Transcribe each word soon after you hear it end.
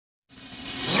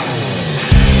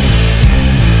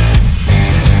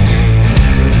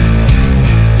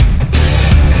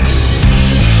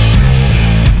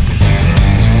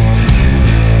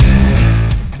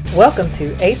Welcome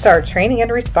to ASAR Training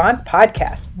and Response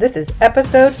Podcast. This is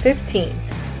episode 15.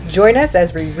 Join us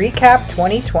as we recap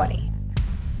 2020.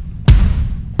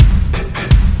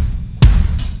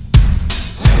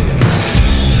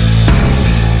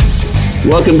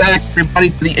 Welcome back,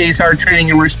 everybody, to the ASAR Training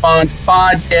and Response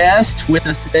Podcast. With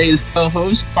us today is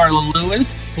co-host Carla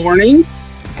Lewis. Morning.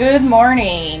 Good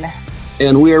morning.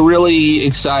 And we are really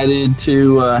excited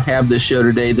to have this show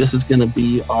today. This is going to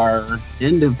be our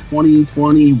end of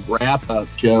 2020 wrap-up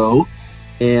show.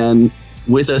 And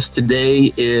with us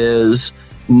today is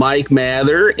Mike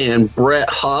Mather and Brett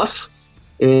Huff.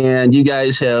 And you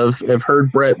guys have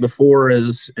heard Brett before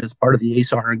as part of the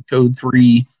ASAR and Code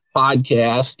 3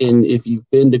 podcast. And if you've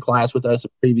been to class with us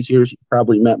in previous years, you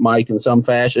probably met Mike in some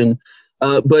fashion.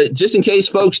 But just in case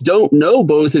folks don't know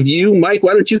both of you, Mike,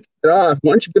 why don't you kick it off?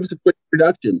 Why don't you give us a quick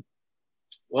introduction?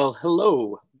 Well,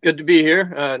 hello. Good to be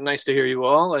here. Nice to hear you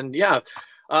all. And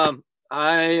I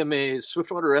am a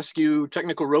Swiftwater Rescue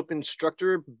technical rope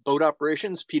instructor, boat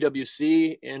operations,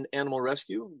 PWC, and animal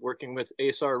rescue, working with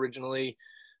ASAR originally.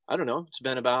 I don't know, it's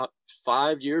been about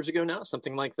 5 years ago now,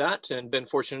 something like that, and been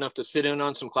fortunate enough to sit in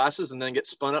on some classes and then get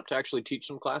spun up to actually teach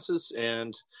some classes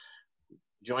and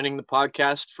joining the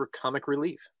podcast for comic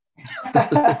relief.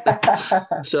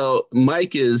 So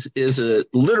Mike is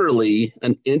literally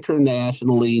an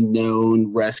internationally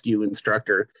known rescue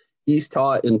instructor. He's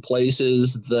taught in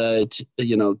places that,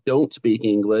 don't speak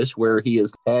English, where he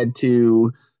has had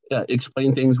to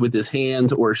explain things with his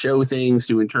hands or show things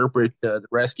to interpret the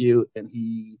rescue. And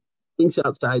he thinks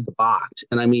outside the box.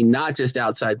 And I mean, not just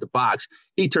outside the box.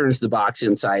 He turns the box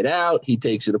inside out. He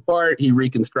takes it apart. He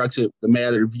reconstructs it with the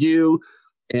Mather view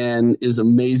and is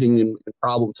amazing in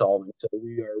problem solving. So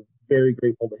we are very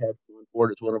grateful to have him on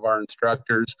board as one of our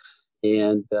instructors,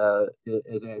 and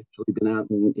has actually been out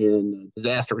in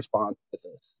disaster response with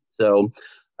us. So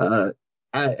I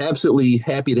absolutely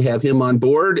happy to have him on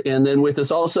board. And then with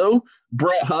us also,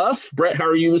 Brett Huff. Brett, how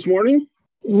are you this morning?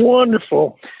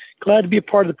 Wonderful. Glad to be a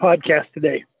part of the podcast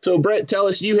today. So Brett, tell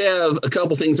us, you have a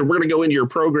couple things, and we're going to go into your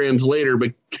programs later,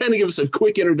 but kind of give us a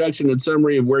quick introduction and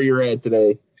summary of where you're at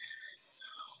today.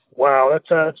 Wow,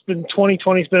 it's been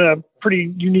 2020. It's been a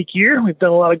pretty unique year. We've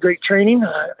done a lot of great training.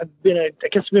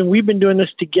 We've been doing this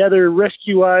together,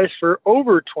 rescue-wise, for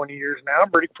over 20 years now.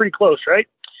 Pretty close, right?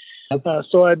 Yep.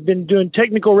 So I've been doing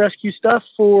technical rescue stuff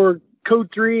for Code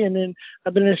 3, and then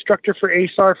I've been an instructor for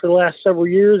ASAR for the last several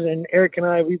years. And Eric and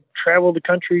I, we've traveled the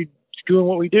country doing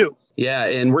what we do. Yeah,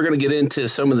 and we're going to get into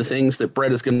some of the things that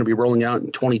Brett is going to be rolling out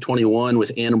in 2021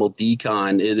 with Animal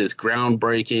Decon. It is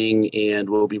groundbreaking, and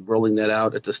we'll be rolling that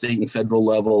out at the state and federal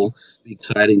level. It'll be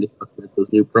exciting to talk about those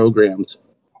new programs.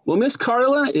 Well, Miss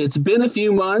Carla, it's been a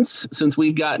few months since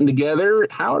we've gotten together.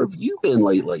 How have you been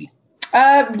lately?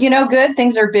 Good.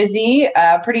 Things are busy.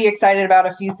 Pretty excited about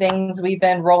a few things we've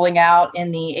been rolling out in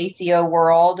the ACO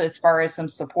world as far as some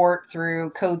support through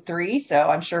Code 3. So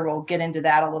I'm sure we'll get into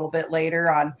that a little bit later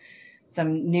on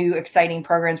some new exciting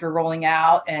programs we're rolling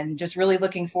out, and just really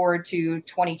looking forward to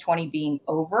 2020 being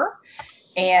over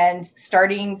and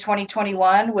starting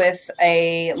 2021 with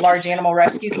a large animal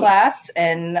rescue class,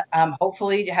 and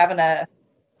hopefully having a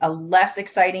less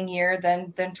exciting year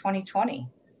than 2020.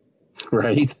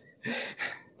 Right.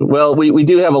 Well, we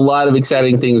do have a lot of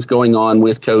exciting things going on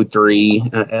with Code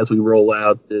 3 as we roll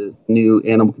out the new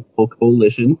Animal Control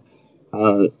Coalition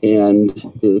and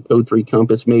the Code 3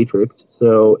 Compass Matrix.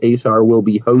 So ASAR will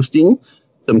be hosting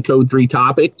some Code 3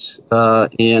 topics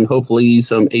and hopefully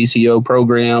some ACO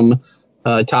program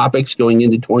topics going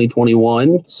into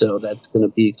 2021. So that's going to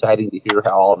be exciting to hear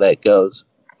how all that goes.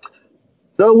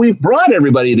 So we've brought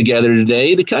everybody together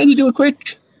today to kind of do a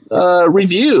quick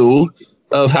review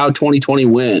of how 2020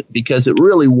 went, because it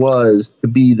really was to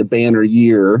be the banner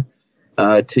year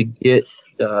to get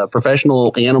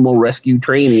professional animal rescue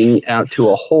training out to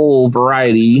a whole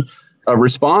variety of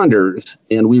responders.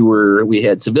 And we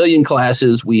had civilian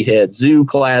classes, we had zoo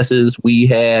classes, we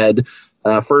had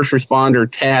first responder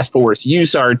task force,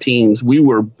 USAR teams. We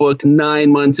were booked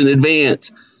 9 months in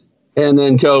advance, and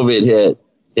then COVID hit.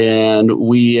 And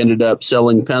we ended up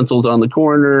selling pencils on the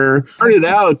corner. Started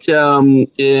out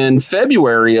in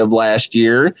February of last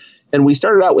year, and we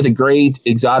started out with a great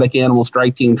exotic animal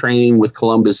strike team training with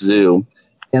Columbus Zoo.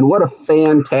 And what a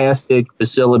fantastic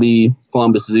facility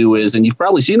Columbus Zoo is. And you've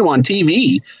probably seen them on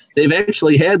TV. They've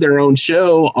actually had their own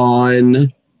show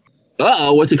on,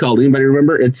 what's it called? Anybody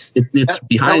remember? It's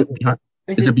behind.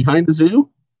 Is it Behind the Zoo?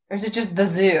 Or is it just The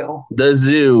Zoo? The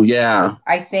Zoo, yeah.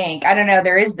 I think. I don't know.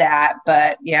 There is that,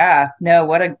 but yeah. No,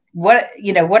 what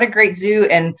a great zoo.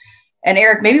 And And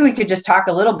Eric, maybe we could just talk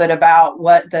a little bit about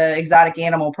what the exotic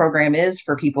animal program is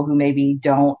for people who maybe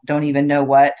don't even know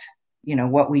what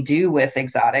we do with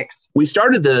exotics. We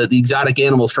started the Exotic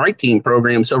Animal Strike Team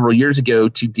program several years ago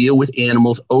to deal with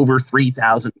animals over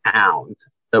 3,000 pounds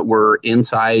that were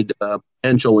inside a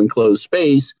potential enclosed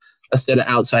space instead of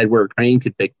outside where a crane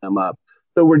could pick them up.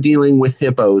 So we're dealing with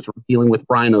hippos, we're dealing with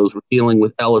rhinos, we're dealing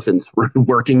with elephants, we're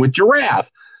working with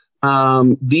giraffe.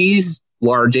 These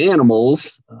large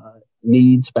animals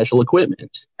need special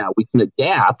equipment. Now, we can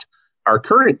adapt our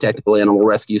current technical animal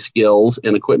rescue skills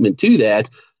and equipment to that.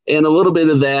 And a little bit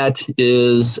of that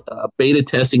is beta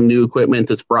testing new equipment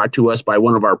that's brought to us by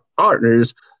one of our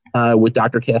partners with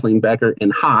Dr. Kathleen Becker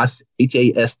and HAST,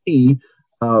 H-A-S-T,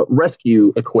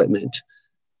 rescue equipment.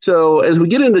 So as we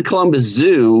get into Columbus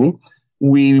Zoo,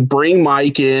 we bring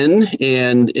Mike in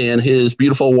and his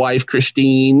beautiful wife,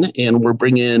 Christine, and we're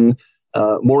bringing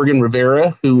Morgan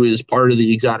Rivera, who is part of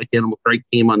the Exotic Animal Strike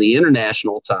Team on the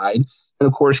international side. And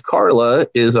of course, Carla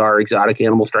is our Exotic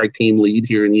Animal Strike Team lead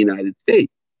here in the United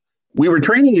States. We were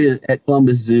training at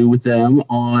Columbus Zoo with them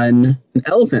on an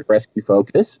elephant rescue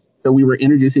focus. So we were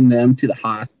introducing them to the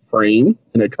HAST frame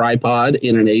in a tripod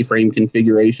in an A-frame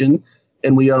configuration.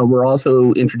 And we were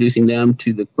also introducing them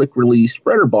to the quick release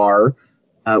spreader bar,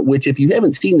 which if you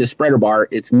haven't seen the spreader bar,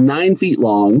 it's 9 feet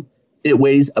long. It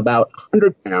weighs about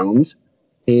 100 pounds,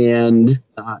 and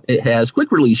it has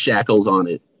quick release shackles on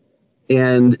it.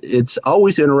 And it's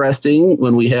always interesting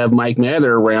when we have Mike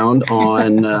Mather around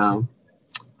on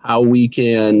how we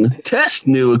can test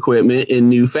new equipment in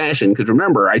new fashion. Because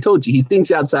remember, I told you, he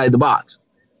thinks outside the box.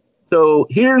 So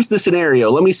here's the scenario.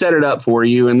 Let me set it up for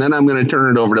you, and then I'm going to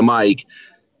turn it over to Mike.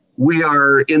 We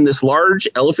are in this large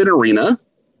elephant arena.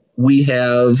 We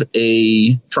have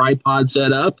a tripod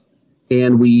set up,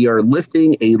 and we are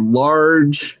lifting a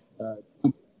large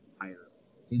tire.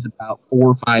 He's about 400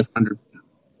 or 500 pounds.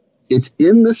 It's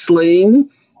in the sling.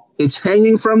 It's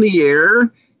hanging from the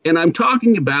air. And I'm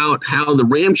talking about how the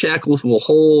ramshackles will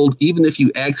hold even if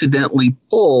you accidentally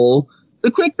pull the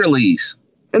quick release.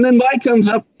 And then Mike comes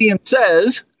up to me and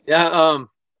says, yeah,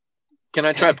 can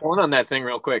I try pulling on that thing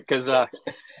real quick? Because,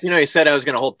 he said I was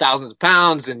going to hold thousands of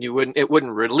pounds and it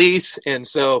wouldn't release. And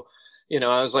so,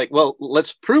 I was like, well,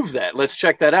 let's prove that. Let's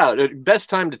check that out. The best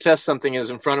time to test something is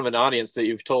in front of an audience that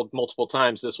you've told multiple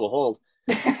times this will hold.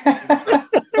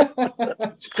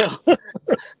 So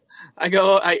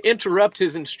I interrupt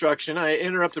his instruction. I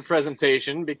interrupt the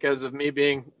presentation because of me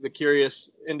being the curious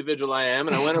individual I am.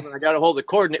 And I went up and I got a hold of the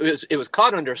cord, and it was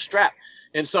caught under a strap.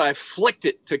 And so I flicked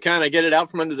it to kind of get it out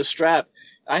from under the strap.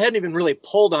 I hadn't even really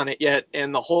pulled on it yet,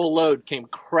 and the whole load came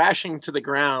crashing to the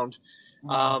ground.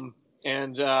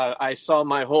 And I saw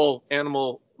my whole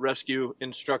animal rescue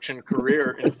instruction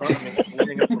career in front of me,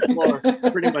 laying on the floor,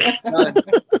 pretty much done.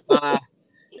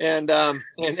 And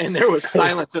there was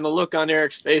silence, and the look on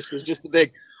Eric's face was just a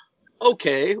big,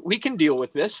 okay, we can deal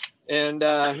with this. And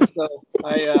so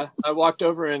I walked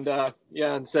over and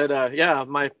said,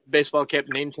 my baseball cap,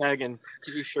 name tag, and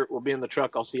T-shirt will be in the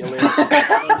truck. I'll see you later.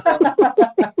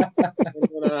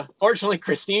 And fortunately,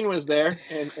 Christine was there,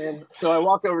 and so I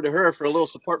walk over to her for a little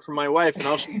support from my wife, and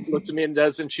all she looks at me and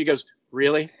does, and she goes,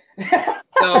 "Really?"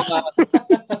 So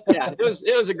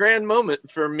it was a grand moment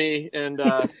for me and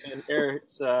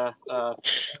Eric's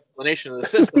explanation of the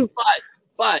system.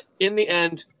 But in the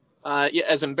end,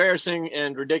 as embarrassing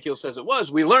and ridiculous as it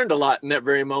was, we learned a lot in that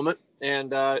very moment.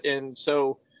 And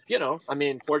so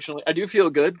fortunately, I do feel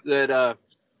good that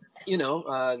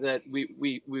that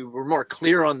we were more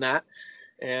clear on that.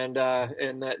 And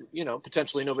that,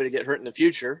 potentially nobody get hurt in the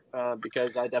future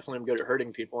because I definitely am good at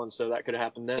hurting people. And so that could have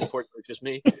happened then. Fortunately, just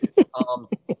me.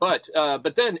 But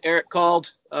then Eric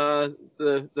called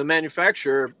the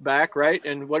manufacturer back, right?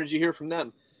 And what did you hear from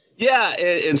them? Yeah,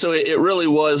 and so it really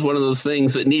was one of those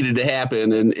things that needed to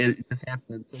happen. And it just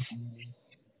happened in such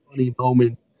a funny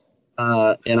moment.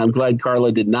 And I'm glad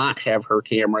Carla did not have her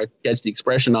camera catch the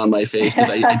expression on my face,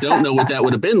 because I don't know what that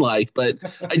would have been like. But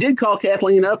I did call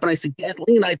Kathleen up and I said,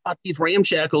 Kathleen, I thought these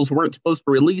ramshackles weren't supposed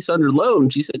to release under load.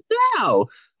 And she said, no,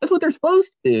 that's what they're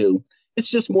supposed to do. It's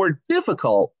just more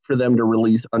difficult for them to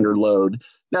release under load.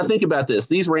 Now, think about this.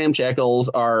 These ramshackles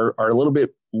are a little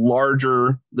bit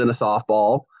larger than a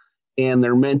softball, and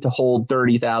they're meant to hold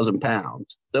 30,000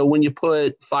 pounds. So when you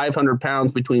put 500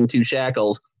 pounds between two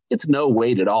shackles, it's no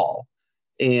weight at all.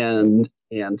 And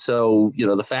so,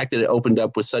 the fact that it opened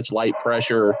up with such light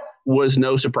pressure was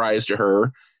no surprise to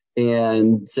her,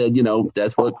 and said,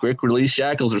 that's what quick release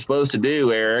shackles are supposed to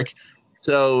do, Eric.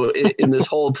 So in this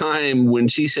whole time, when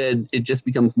she said it just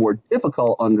becomes more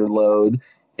difficult under load,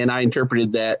 And I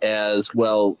interpreted that as,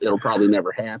 well, it'll probably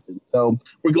never happen. So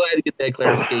we're glad to get that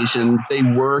clarification. They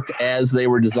worked as they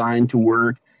were designed to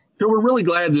work. So we're really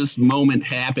glad this moment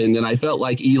happened. And I felt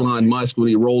like Elon Musk when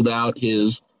he rolled out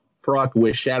his truck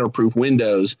with shatterproof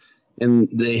windows, and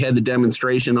they had the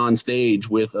demonstration on stage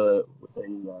with a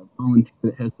phone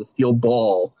that has the steel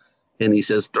ball. And he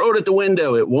says, throw it at the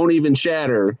window. It won't even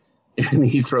shatter. And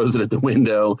he throws it at the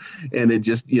window, and it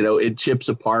just, it chips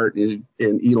apart. And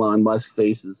Elon Musk's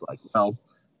face is like, well,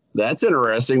 that's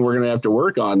interesting. We're going to have to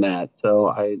work on that. So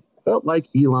I felt like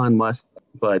Elon Musk.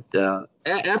 But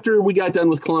after we got done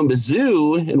with Columbus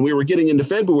Zoo and we were getting into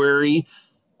February,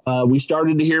 we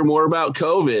started to hear more about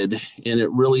COVID, and it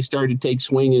really started to take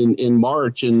swing in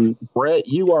March. And Brett,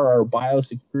 you are our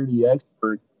biosecurity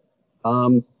expert.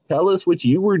 Tell us what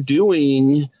you were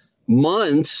doing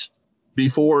months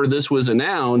before this was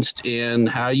announced and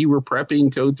how you were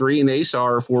prepping Code 3 and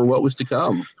ASAR for what was to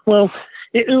come. Well,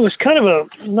 it was kind of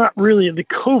not really the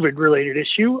COVID related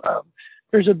issue.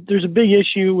 There's a big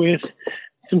issue with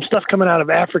some stuff coming out of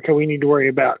Africa we need to worry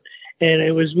about.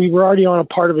 And we were already on a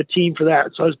part of a team for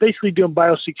that. So I was basically doing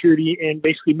biosecurity and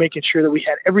basically making sure that we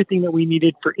had everything that we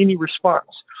needed for any response.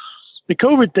 The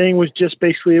COVID thing was just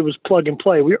basically, it was plug and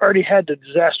play. We already had the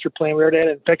disaster plan. We already had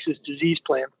an infectious disease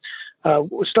plan.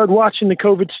 We started watching the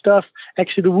COVID stuff,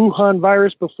 actually the Wuhan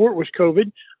virus before it was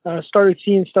COVID, started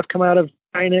seeing stuff come out of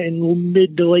China in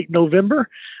mid to late November.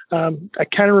 I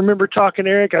kind of remember talking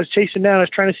to Eric. I was chasing down. I was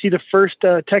trying to see the first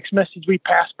text message we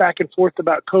passed back and forth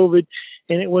about COVID,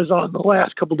 and it was on the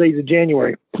last couple of days of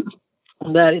January.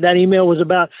 That email was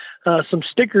about some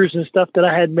stickers and stuff that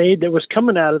I had made that was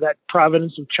coming out of that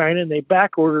province of China, and they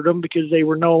back ordered them because they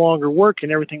were no longer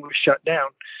working. Everything was shut down.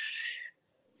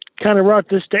 Kind of brought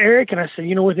this to Eric, and I said,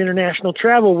 with international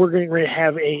travel, we're going to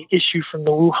have a issue from the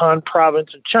Wuhan province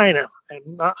of China.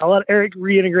 And I'll let Eric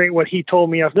reintegrate what he told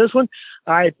me off this one.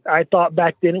 I thought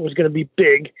back then it was going to be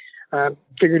big.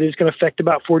 Figured it was going to affect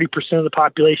about 40% of the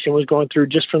population was going through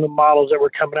just from the models that were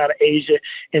coming out of Asia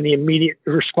and the immediate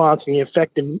response and the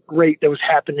effective rate that was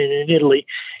happening in Italy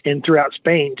and throughout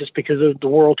Spain just because of the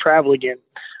world travel again.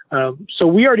 So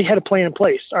we already had a plan in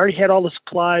place. I already had all the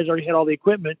supplies, already had all the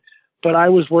equipment. But I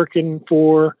was working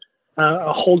for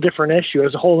a whole different issue. It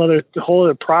was a whole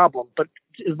other problem. But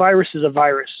a virus is a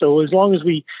virus. So as long as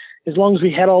we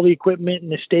had all the equipment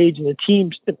and the stage and the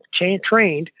teams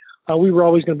trained, we were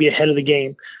always going to be ahead of the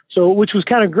game. So which was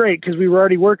kind of great because we were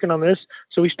already working on this.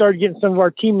 So we started getting some of our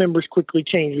team members quickly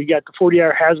changed. We got the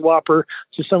 40-hour HAZWOPER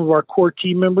to some of our core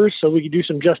team members so we could do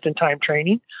some just-in-time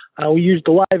training. We used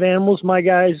the live animals. My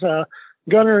guys.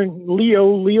 Gunner and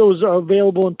Leo's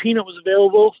available and Peanut was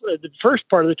available the first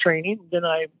part of the training. Then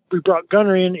we brought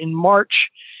Gunner in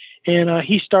March, and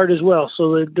he started as well.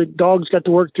 So the dogs got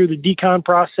to work through the decon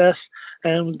process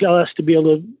and got us to be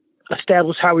able to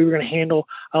establish how we were going to handle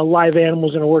live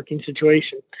animals in a working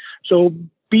situation. So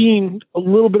being a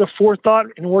little bit of forethought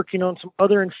and working on some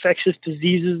other infectious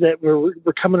diseases that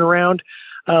were coming around,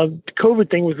 the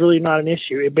COVID thing was really not an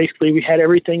issue. Basically, we had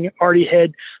everything, already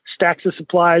had stacks of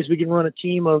supplies. We can run a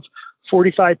team of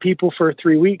 45 people for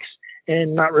 3 weeks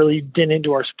and not really dent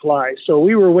into our supplies. So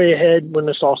we were way ahead when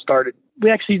this all started. We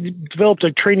actually developed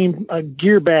a training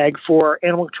gear bag for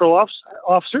animal control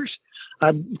officers.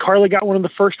 Carla got one of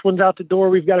the first ones out the door.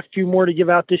 We've got a few more to give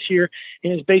out this year.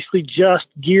 And it's basically just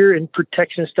gear and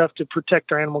protection stuff to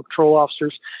protect our animal control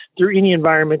officers through any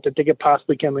environment that they could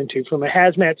possibly come into, from a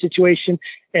hazmat situation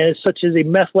such as a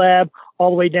meth lab all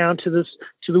the way down to the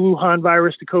Wuhan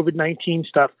virus, the COVID-19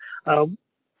 stuff.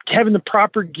 Having the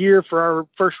proper gear for our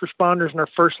first responders and our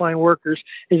first line workers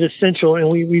is essential, and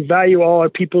we value all our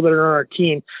people that are on our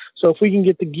team. So if we can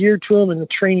get the gear to them and the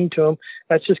training to them,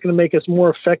 that's just going to make us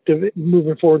more effective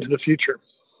moving forward to the future.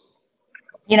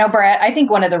 Brett, I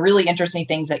think one of the really interesting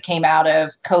things that came out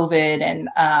of COVID and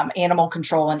animal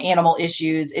control and animal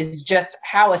issues is just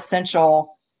how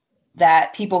essential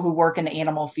that people who work in the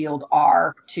animal field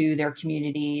are to their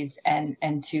communities and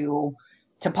to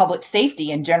public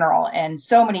safety in general. And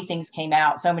so many things came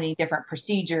out, so many different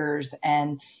procedures.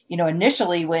 And,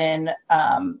 initially when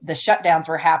the shutdowns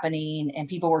were happening and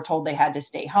people were told they had to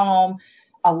stay home,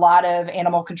 a lot of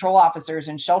animal control officers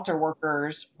and shelter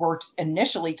workers were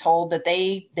initially told that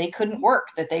they couldn't work,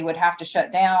 that they would have to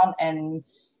shut down.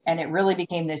 And it really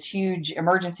became this huge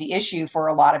emergency issue for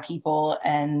a lot of people.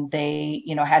 And they,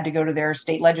 had to go to their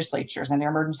state legislatures and their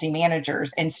emergency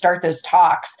managers and start those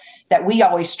talks that we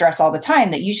always stress all the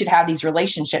time, that you should have these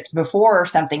relationships before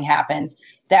something happens.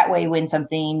 That way, when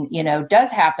something,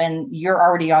 does happen, you're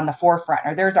already on the forefront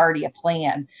or there's already a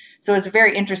plan. So it's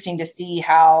very interesting to see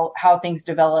how things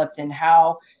developed and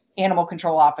how animal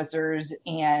control officers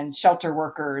and shelter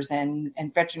workers and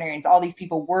veterinarians, all these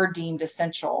people were deemed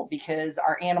essential because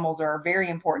our animals are very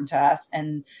important to us,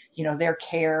 and their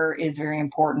care is very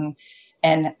important.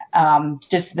 And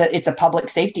just that it's a public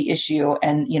safety issue.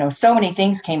 And, so many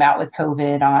things came out with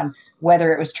COVID on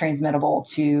whether it was transmittable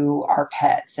to our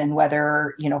pets and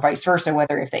whether, vice versa,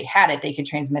 whether if they had it, they could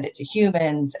transmit it to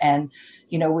humans. And,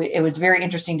 it was very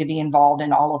interesting to be involved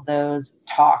in all of those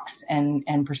talks and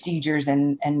procedures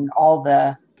and all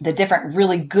the different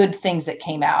really good things that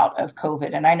came out of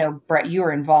COVID. And I know, Brett, you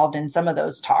were involved in some of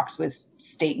those talks with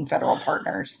state and federal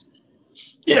partners.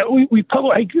 Yeah, we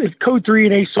published Code 3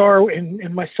 and ASAR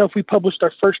and myself. We published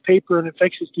our first paper on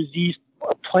infectious disease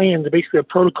plans, basically the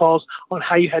protocols on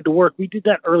how you had to work. We did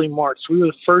that early March. So we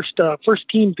were the first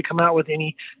team to come out with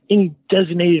any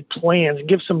designated plans and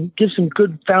give some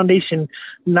good foundation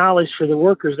knowledge for the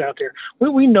workers out there.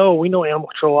 We know animal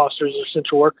control officers are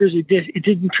essential workers. It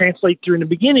didn't translate through in the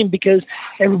beginning because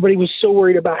everybody was so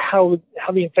worried about how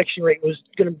the infection rate was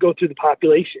going to go through the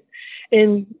population.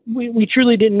 And we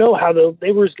truly didn't know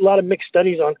there was a lot of mixed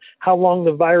studies on how long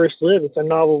the virus lived. It's a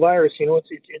novel virus, it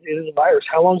is a virus.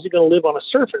 How long is it going to live on a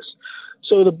surface?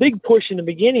 So the big push in the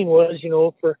beginning was,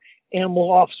 for animal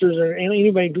officers or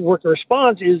anybody to work in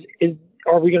response is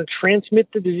are we going to transmit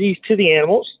the disease to the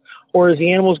animals, or is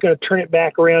the animals going to turn it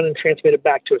back around and transmit it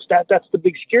back to us? That's the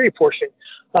big scary portion.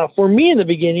 For me in the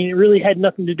beginning, it really had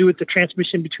nothing to do with the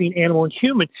transmission between animal and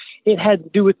human. It had to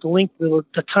do with the length of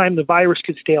the time the virus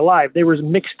could stay alive. There was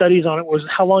mixed studies on it, was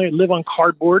how long it would live on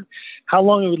cardboard, how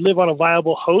long it would live on a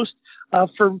viable host.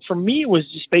 For me, it was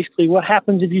just basically what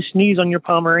happens if you sneeze on your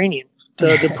Pomeranian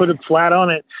to put it flat on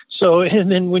it. So,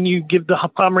 and then when you give the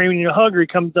Pomeranian a hug or he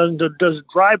does a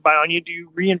drive-by on you, do you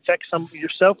reinfect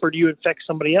yourself or do you infect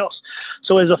somebody else?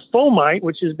 So as a fomite,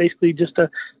 which is basically just a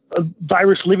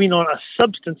virus living on a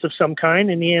substance of some kind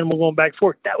and the animal going back and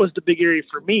forth, that was the big area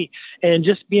for me. And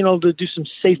just being able to do some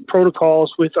safe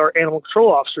protocols with our animal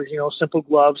control officers, simple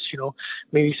gloves,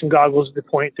 maybe some goggles at the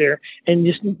point there, and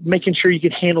just making sure you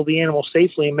could handle the animal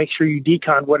safely and make sure you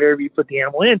decon whatever you put the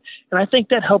animal in. And I think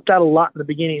that helped out a lot in the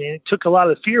beginning, and it took a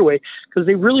lot of the fear away because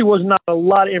there really was not a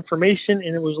lot of information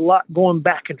and it was a lot going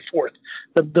back and forth.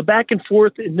 The back and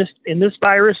forth in this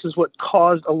virus is what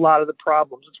caused a lot of the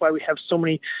problems. That's why we have so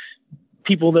many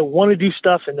people that want to do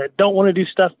stuff and that don't want to do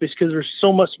stuff, because there's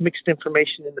so much mixed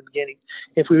information in the beginning.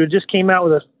 If we would just came out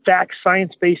with a fact,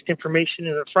 science-based information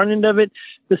in the front end of it,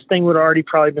 this thing would already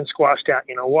probably been squashed out.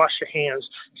 Wash your hands,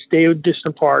 stay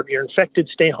distant apart, if you're infected,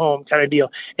 stay home kind of deal.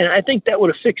 And I think that would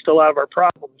have fixed a lot of our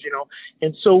problems,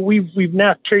 And so we've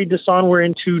now carried this on. We're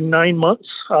into 9 months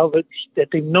of it that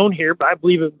they've known here, but I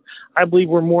believe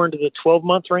we're more into the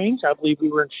 12-month range. I believe we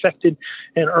were infected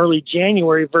in early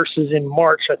January versus in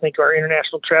March. I think our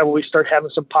international travel, we start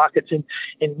having some pockets in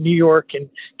New York and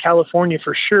California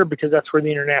for sure, because that's where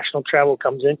the international travel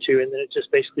comes into, and then it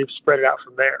just basically spread it out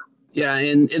from there. Yeah,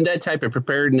 and that type of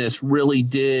preparedness really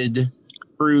did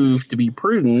prove to be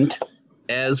prudent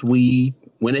as we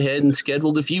went ahead and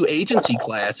scheduled a few agency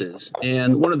classes.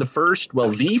 And one of the first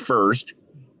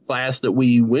class that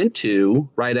we went to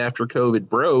right after COVID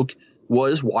broke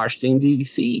was Washington,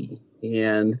 D.C.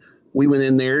 And we went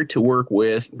in there to work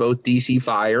with both D.C.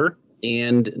 Fire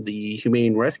and the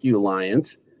Humane Rescue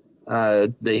Alliance.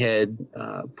 They had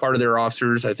part of their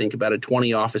officers, I think about a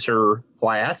 20-officer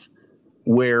class,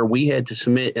 where we had to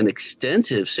submit an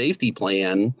extensive safety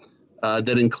plan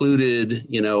that included,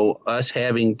 us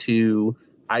having to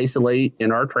isolate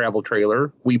in our travel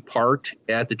trailer. We parked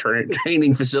at the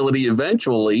training facility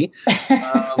eventually,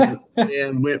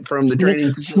 and went from the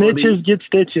training facility. Snitches get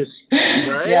stitches.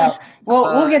 Right? Yeah.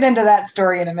 We'll get into that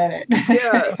story in a minute.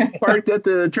 Yeah. Parked at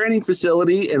the training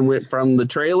facility and went from the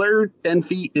trailer 10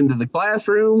 feet into the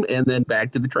classroom and then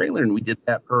back to the trailer. And we did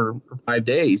that for 5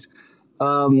 days.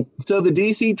 So the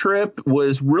DC trip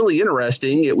was really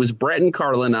interesting. It was Brett and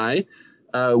Carla and I.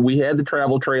 We had the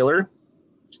travel trailer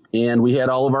and we had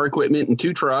all of our equipment in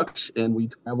 2 trucks, and we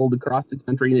traveled across the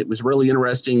country. And it was really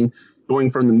interesting going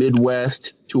from the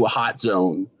Midwest to a hot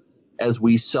zone as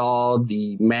we saw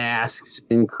the masks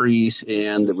increase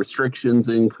and the restrictions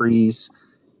increase.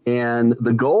 And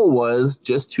the goal was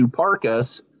just to park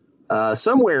us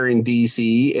somewhere in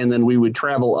DC, and then we would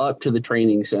travel up to the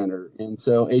training center. And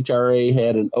so HRA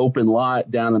had an open lot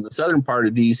down in the southern part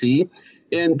of DC.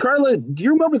 And Carla, do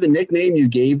you remember the nickname you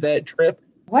gave that trip?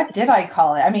 What did I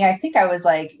call it? I mean, I think I was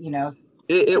like,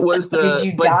 it was the did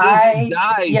you die? Did you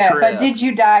die yeah, trip. But did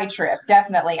you die trip?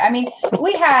 Definitely. I mean,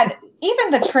 we had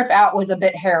even the trip out was a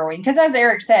bit harrowing because, as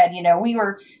Eric said,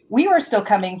 we were still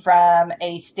coming from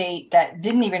a state that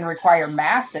didn't even require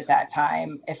masks at that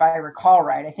time, if I recall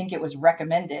right. I think it was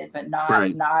recommended, but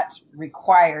not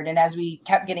required. And as we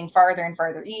kept getting farther and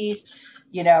farther east,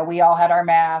 we all had our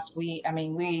masks. We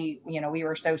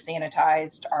were so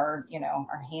sanitized. Our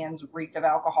hands reeked of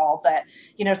alcohol, but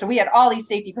so we had all these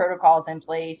safety protocols in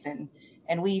place, and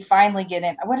we finally get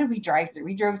in. What did we drive through?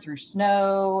 We drove through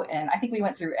snow, and I think we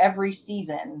went through every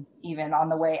season, even on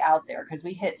the way out there, because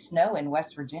we hit snow in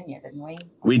West Virginia, didn't we?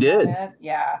 We did.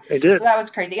 Yeah. We did. So that was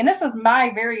crazy. And this was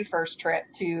my very first trip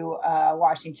to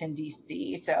Washington,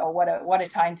 D.C. So what a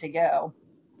time to go.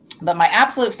 But my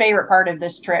absolute favorite part of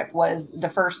this trip was the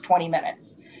first 20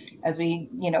 minutes as we,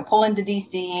 pull into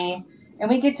D.C., and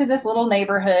we get to this little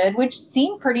neighborhood, which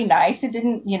seemed pretty nice. It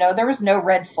didn't, there was no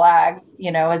red flags,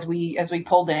 as we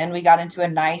pulled in. We got into a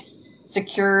nice,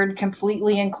 secured,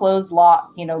 completely enclosed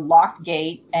locked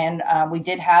gate. And we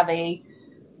did have a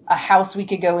house we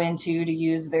could go into to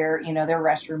use their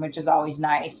restroom, which is always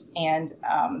nice. And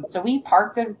so we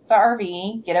parked the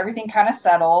RV, get everything kind of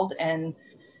settled. And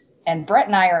Brett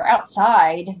and I are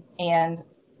outside, and,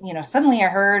 suddenly I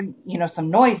heard,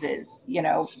 some noises,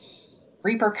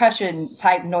 repercussion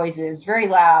type noises, very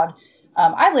loud.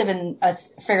 I live in a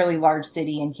fairly large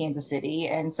city in Kansas City,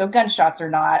 and so gunshots are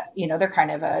not, they're kind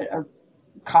of a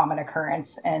common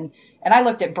occurrence. And I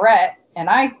looked at Brett, and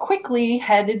I quickly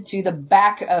headed to the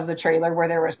back of the trailer where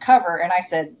there was cover, and I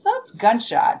said, "That's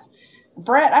gunshots."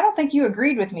 Brett, I don't think you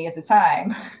agreed with me at the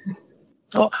time.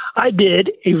 Oh, I did.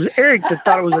 It was Eric that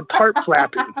thought it was a tarp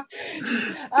flapping.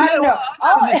 I don't know.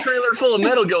 I was a trailer full of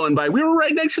metal going by. We were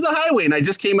right next to the highway, and I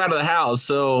just came out of the house.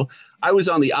 So I was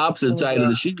on the opposite side of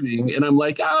the shooting, and I'm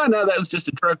like, no, that was just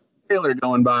a truck trailer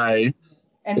going by.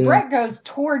 And Brett goes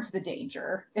towards the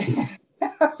danger. I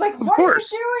was like, what are you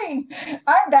doing?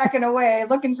 I'm backing away,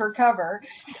 looking for cover.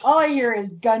 All I hear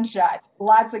is gunshots,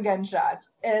 lots of gunshots,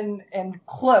 and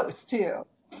close, too.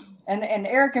 And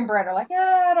Eric and Brett are like,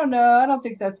 I don't know. I don't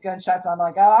think that's gunshots. I'm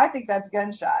like, I think that's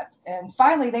gunshots. And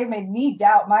finally, they made me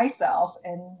doubt myself.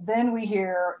 And then we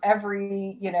hear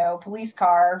every, police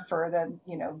car for the,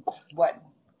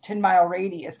 10-mile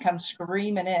radius come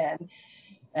screaming in.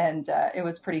 And it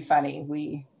was pretty funny.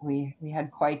 We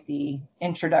had quite the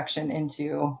introduction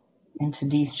into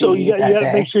DC. So you got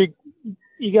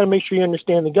to make sure you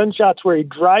understand the gunshots were a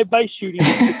drive-by shooting.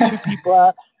 Two people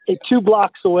out. 2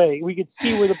 blocks away. We could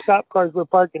see where the cop cars were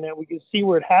parking at. We could see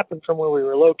where it happened from where we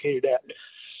were located at.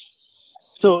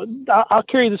 So I'll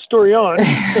carry the story on.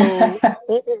 So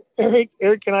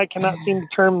Eric and I cannot seem to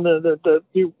term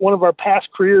the one of our past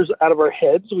careers out of our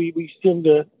heads. We seem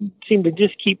to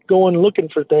just keep going looking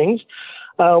for things.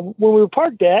 When we were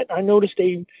parked at, I noticed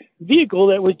a vehicle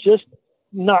that was just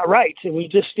not right. And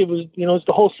it was, it's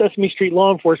the whole Sesame Street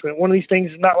law enforcement. One of these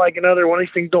things is not like another. One of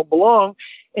these things don't belong.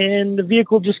 And the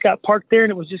vehicle just got parked there,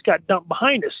 and it got dumped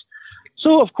behind us.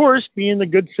 So, of course, being the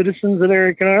good citizens that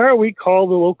Eric and I are, we call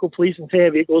the local police and say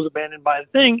a vehicle is abandoned by the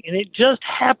thing, and it just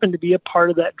happened to be a part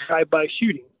of that drive-by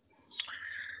shooting.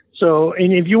 So,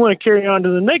 and if you want to carry on to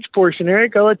the next portion,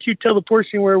 Eric, I'll let you tell the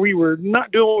portion where we were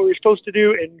not doing what we were supposed to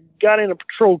do and got in a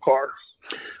patrol car.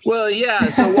 Well, yeah.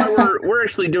 So while we're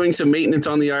actually doing some maintenance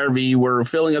on the RV, we're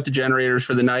filling up the generators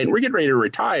for the night, and we're getting ready to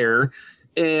retire.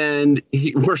 And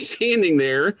we're standing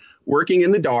there working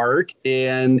in the dark,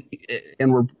 and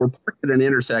we're parked at an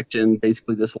intersection,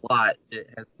 basically this lot.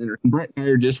 Brett and I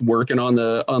are just working on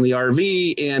the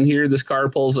RV, and here this car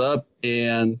pulls up,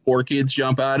 and 4 kids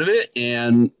jump out of it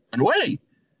and run away.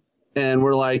 And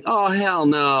we're like, oh, hell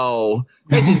no,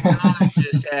 that did not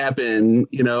just happen,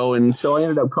 And so I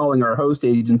ended up calling our host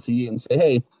agency and say,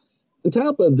 hey, on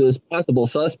top of this possible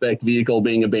suspect vehicle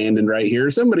being abandoned right here,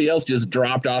 somebody else just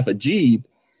dropped off a Jeep.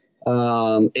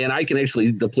 And I can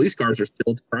the police cars are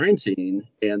still at the crime scene.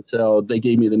 And so they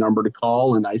gave me the number to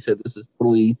call. And I said, this is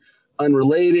totally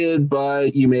unrelated,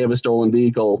 but you may have a stolen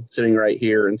vehicle sitting right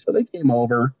here. And so they came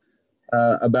over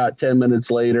about 10 minutes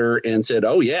later and said,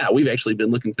 oh, yeah, we've actually been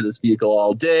looking for this vehicle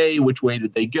all day. Which way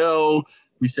did they go?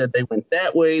 We said they went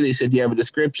that way. They said, do you have a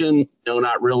description? No,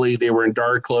 not really. They were in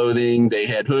dark clothing. They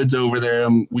had hoods over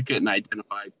them. We couldn't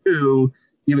identify who,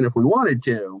 even if we wanted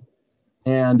to.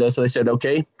 And so they said,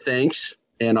 okay, thanks.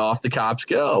 And off the cops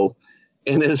go.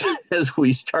 And as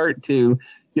we start to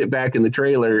get back in the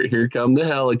trailer, here come the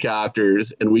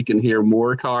helicopters, and we can hear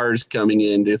more cars coming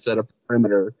in to set up the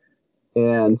perimeter.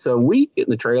 And so we get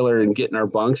in the trailer and get in our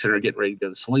bunks and are getting ready to go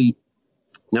to sleep.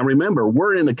 Now, remember,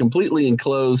 we're in a completely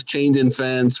enclosed, chained-in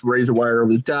fence, razor wire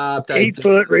over the top.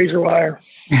 8-foot razor wire.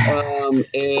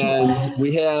 And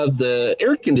we have the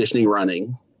air conditioning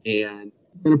running. And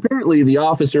And apparently the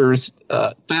officers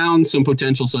found some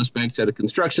potential suspects at a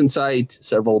construction site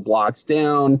several blocks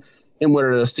down and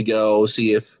wanted us to go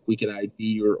see if we could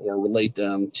ID or relate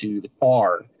them to the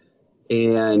car.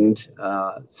 And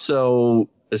so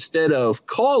instead of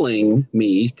calling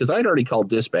me, because I'd already called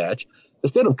dispatch,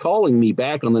 instead of calling me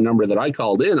back on the number that I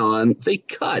called in on, they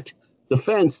cut the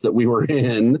fence that we were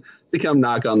in to come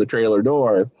knock on the trailer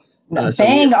door.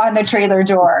 Bang on the trailer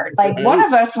door. Like one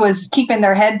of us was keeping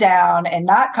their head down and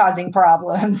not causing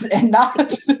problems and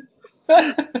not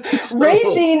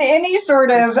raising any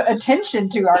sort of attention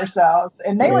to ourselves.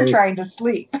 And they were trying to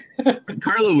sleep.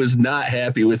 Carla was not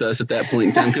happy with us at that point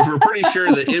in time because we're pretty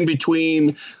sure that in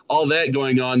between all that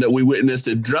going on that we witnessed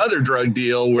another drug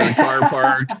deal where the car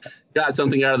parked, got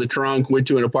something out of the trunk, went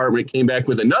to an apartment, came back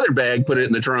with another bag, put it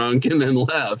in the trunk, and then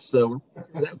left. So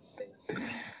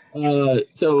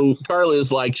Carla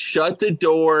is like, shut the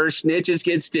door, snitches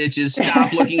get stitches,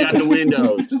 stop looking out the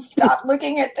windows. Stop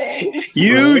looking at things.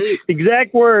 The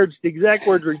exact words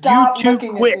were, stop you too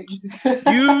looking quick. At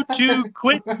You too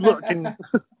quick looking.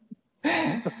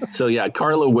 So yeah,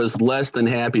 Carla was less than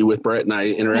happy with Brett and I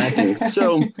interacting.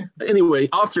 So anyway,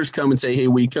 officers come and say, hey,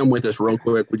 we come with us real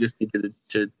quick. We just need to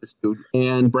do.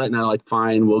 And Brett and I are like,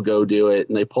 fine, we'll go do it.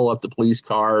 And they pull up the police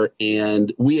car,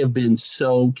 and we have been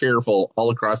so careful all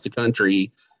across the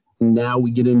country. Now we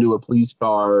get into a police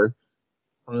car.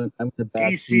 I'm in the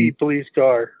back DC seat. police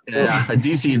car. Yeah,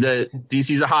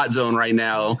 DC's a hot zone right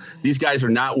now. These guys are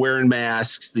not wearing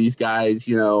masks. These guys,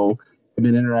 have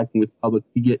been interacting with the public.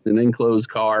 We get in an enclosed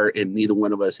car and neither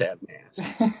one of us have masks.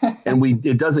 And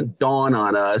it doesn't dawn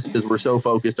on us because we're so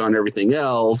focused on everything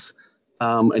else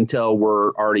until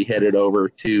we're already headed over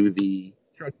to the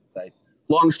construction site.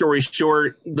 Long story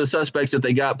short, the suspects that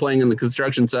they got playing in the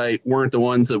construction site weren't the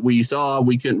ones that we saw.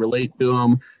 We couldn't relate to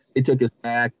them. They took us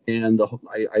back, and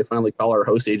I finally call our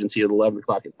host agency at 11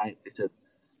 o'clock at night. They said,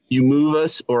 you move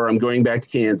us or I'm going back to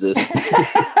Kansas.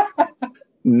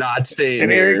 Not staying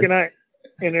here.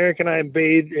 Eric and I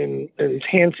bathed in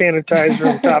hand sanitizer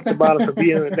from top to bottom for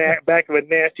being in the back of a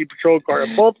nasty patrol car.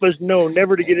 Both of us know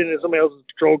never to get into somebody else's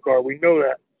patrol car. We know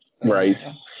that. Right.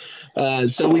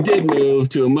 So we did move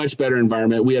to a much better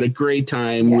environment. We had a great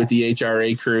time with the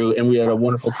HRA crew, and we had a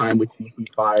wonderful time with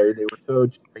DC Fire. They were so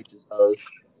gracious hosts.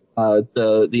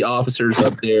 The officers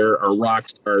up there are rock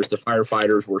stars. The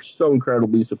firefighters were so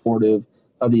incredibly supportive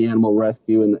of the animal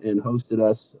rescue and hosted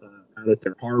us out at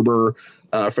their harbor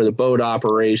for the boat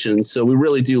operation. So we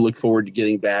really do look forward to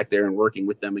getting back there and working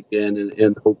with them again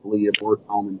and hopefully a more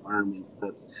calm environment.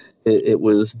 But it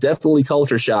was definitely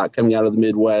culture shock coming out of the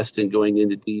Midwest and going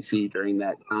into DC during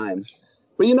that time.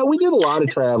 But, we did a lot of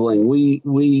traveling.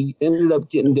 We ended up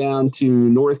getting down to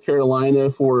North Carolina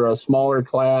for a smaller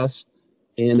class.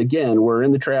 And again, we're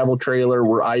in the travel trailer,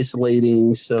 we're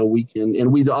isolating so we can,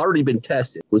 and we'd already been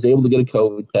tested, was able to get a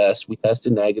COVID test. We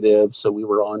tested negative, so we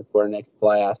were on to our next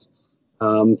class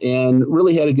and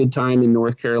really had a good time in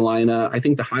North Carolina. I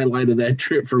think the highlight of that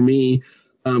trip for me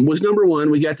was number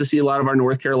one, we got to see a lot of our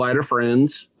North Carolina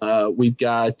friends. We've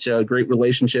got a great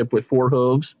relationship with Four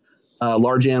Hooves,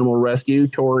 Large Animal Rescue,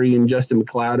 Tori and Justin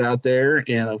McLeod out there.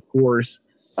 And of course,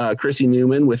 Chrissy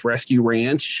Newman with Rescue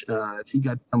Ranch. She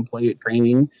got to come play at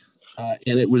training.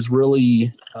 And it was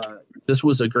really, this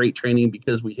was a great training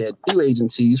because we had two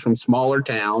agencies from smaller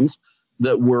towns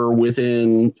that were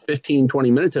within 15,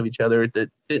 20 minutes of each other that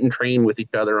didn't train with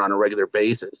each other on a regular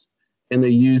basis. And they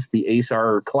used the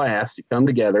ASAR class to come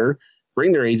together,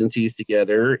 bring their agencies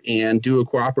together, and do a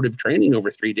cooperative training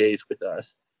over 3 days with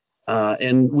us.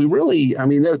 And we really,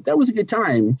 that was a good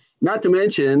time. Not to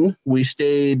mention, we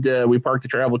parked the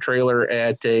travel trailer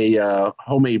at a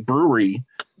homemade brewery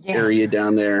area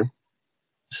down there.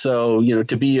 So,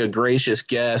 to be a gracious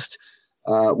guest,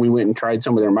 we went and tried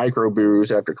some of their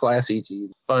microbrews after class each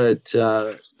evening. But,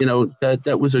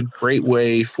 that was a great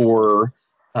way for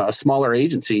smaller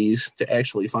agencies to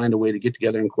actually find a way to get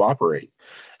together and cooperate.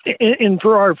 And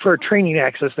for our training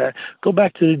access, that go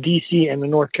back to the DC and the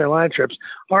North Carolina trips,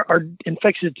 our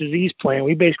infectious disease plan,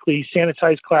 we basically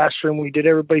sanitized classroom. We did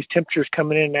everybody's temperatures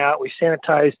coming in and out. We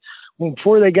sanitized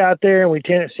before they got there, and we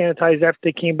sanitized after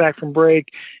they came back from break.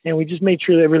 And we just made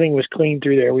sure that everything was clean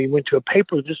through there. We went to a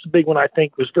paperless. This is a big one I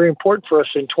think was very important for us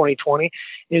in 2020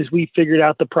 is we figured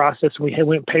out the process and we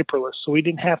went paperless. So we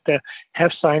didn't have to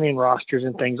have sign-in rosters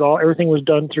and things. Everything was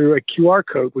done through a QR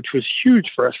code, which was huge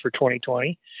for us for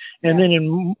 2020. And then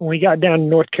when we got down to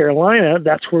North Carolina,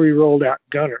 that's where we rolled out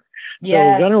Gunner.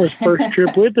 Yes. So Gunner's first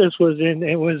trip with us was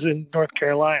in North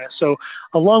Carolina. So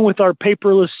along with our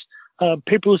paperless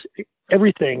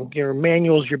everything, your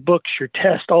manuals, your books, your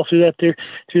tests, all through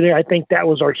there, I think that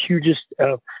was our hugest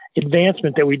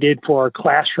advancement that we did for our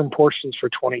classroom portions for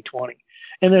 2020.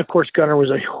 And then, of course, Gunner was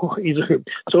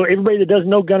so everybody that doesn't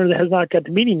know Gunner that has not got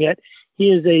to meet him yet, he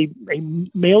is a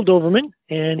male Doberman,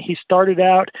 and he started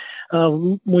out,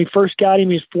 when we first got him,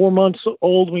 he was 4 months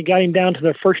old. When we got him down to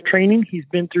the first training, he's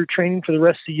been through training for the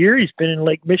rest of the year. He's been in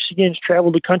Lake Michigan, he's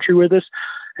traveled the country with us,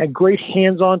 had great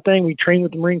hands-on thing. We trained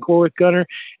with the Marine Corps with Gunner,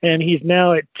 and he's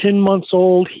now at 10 months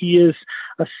old. He is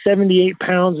a 78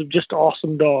 pounds of just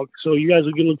awesome dog. So you guys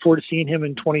will look forward to seeing him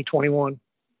in 2021.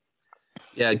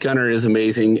 Yeah, Gunner is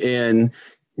amazing. And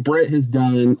Brett has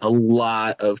done a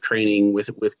lot of training with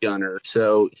Gunner.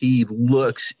 So he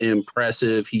looks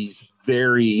impressive. He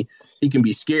can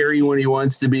be scary when he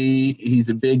wants to be. He's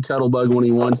a big cuddle bug when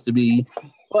he wants to be.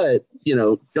 But,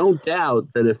 don't doubt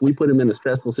that if we put him in a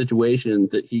stressful situation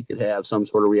that he could have some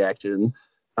sort of reaction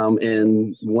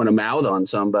and want to mouth on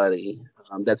somebody.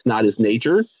 That's not his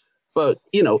nature. But,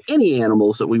 any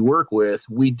animals that we work with,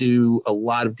 we do a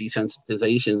lot of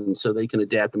desensitization so they can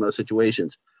adapt to most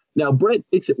situations. Now, Brett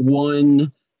takes it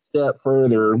one step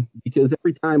further because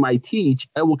every time I teach,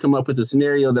 I will come up with a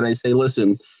scenario that I say,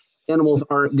 listen, animals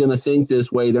aren't going to think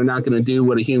this way. They're not going to do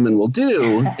what a human will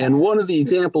do. And one of the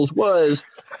examples was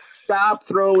stop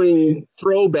throwing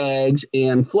throw bags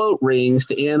and float rings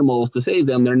to animals to save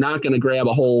them. They're not going to grab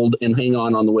a hold and hang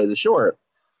on the way to shore.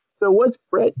 So what's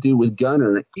Brett do with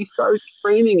Gunner? He starts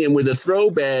training him with a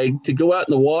throw bag to go out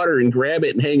in the water and grab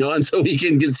it and hang on so he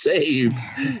can get saved.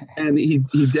 And he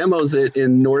demos it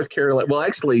in North Carolina. Well,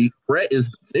 actually, Brett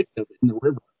is the victim in the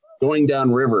river, going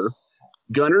down river.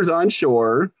 Gunner's on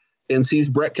shore and sees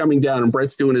Brett coming down, and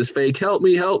Brett's doing his fake, help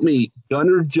me, help me.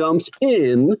 Gunner jumps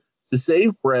in to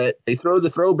save Brett. They throw the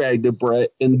throw bag to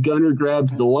Brett, and Gunner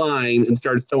grabs the line and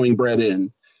starts towing Brett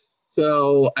in.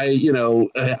 So I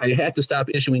had to stop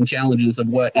issuing challenges of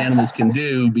what animals can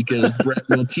do because Brett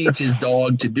will teach his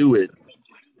dog to do it.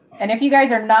 And if you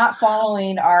guys are not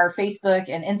following our Facebook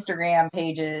and Instagram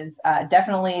pages,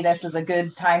 definitely this is a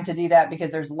good time to do that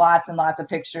because there's lots and lots of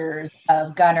pictures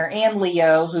of Gunner and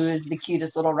Leo, who's the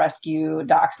cutest little rescue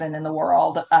dachshund in the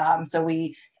world. So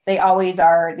they always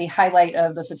are the highlight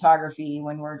of the photography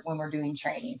when we're doing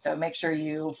training. So make sure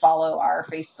you follow our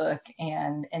Facebook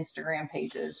and Instagram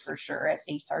pages for sure at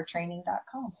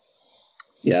asartraining.com.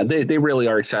 Yeah, they really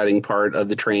are exciting part of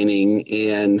the training.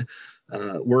 And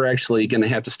we're actually going to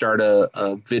have to start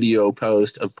a video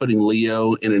post of putting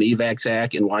Leo in an evac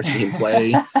sack and watching him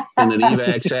play in an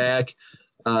evac sack.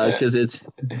 Because it's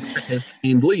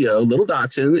named Leo, little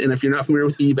dachshund. And if you're not familiar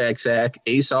with evac sack,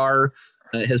 ASAR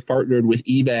has partnered with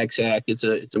evac sack. It's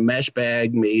a mesh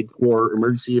bag made for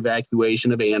emergency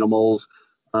evacuation of animals.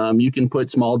 You can put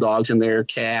small dogs in there,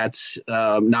 cats,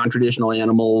 non-traditional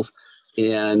animals,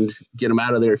 and get them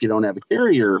out of there if you don't have a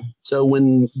carrier. So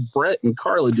when Brett and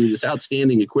Carla do this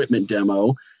outstanding equipment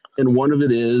demo, and one of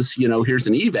it is, here's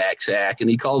an evac sack, and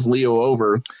he calls Leo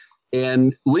over,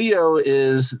 and Leo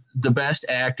is the best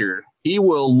actor. He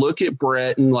will look at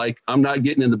Brett and I'm not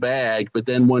getting in the bag, but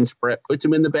then once Brett puts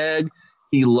him in the bag,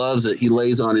 he loves it. He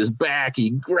lays on his back, he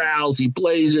growls, he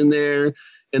plays in there,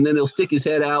 and then he'll stick his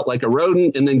head out like a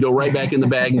rodent and then go right back in the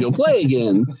bag and go play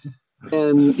again.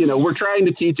 And, we're trying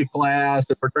to teach a class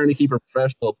and we're trying to keep it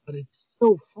professional, but it's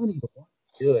so funny to watch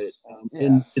him do it.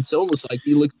 And it's almost like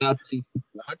he looks out to see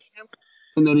people watching him,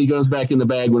 and then he goes back in the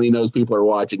bag when he knows people are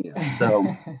watching him.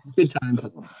 So good times.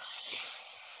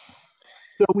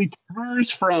 So we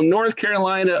traversed from North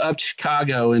Carolina up to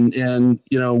Chicago, and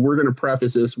we're going to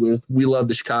preface this with we love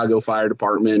the Chicago Fire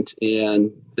Department,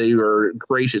 and they were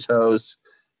gracious hosts.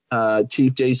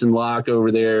 Chief Jason Locke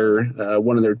over there,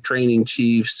 one of their training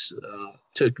chiefs,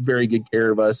 took very good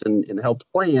care of us and helped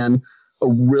plan a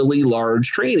really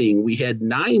large training. We had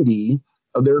 90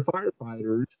 of their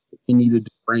firefighters that we needed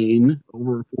to train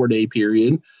over a 4-day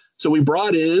period. So we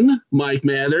brought in Mike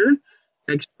Mather,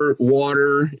 expert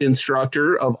water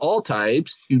instructor of all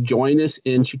types, to join us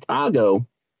in Chicago.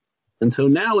 And so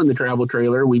now in the travel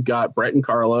trailer, we've got Brett and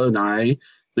Carla and I,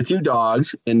 the 2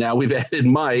 dogs, and now we've added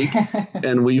Mike,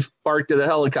 and we've parked at a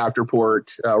helicopter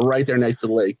port right there next to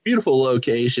the lake. Beautiful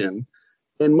location.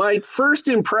 And Mike, first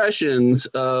impressions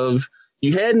of,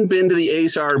 you hadn't been to the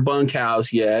ASAR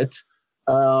bunkhouse yet,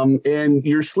 and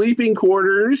your sleeping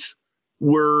quarters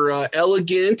were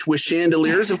elegant with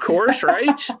chandeliers, of course,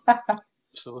 right?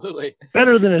 Absolutely.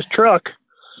 Better than his truck.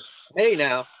 Hey,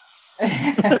 now.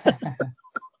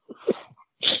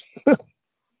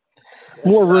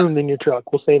 More room than your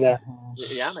truck. We'll say that.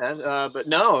 Yeah, man. But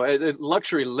no,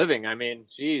 luxury living. I mean,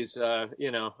 geez, we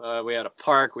had a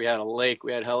park, we had a lake,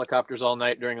 we had helicopters all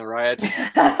night during the riots.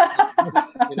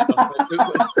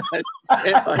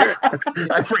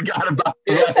 I forgot about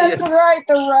that. That's right,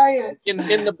 the riot.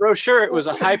 In the brochure, it was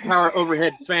a high power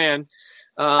overhead fan.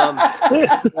 So,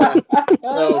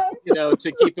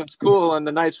 to keep us cool on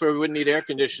the nights where we wouldn't need air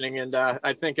conditioning. And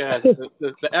I think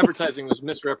the advertising was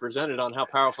misrepresented on how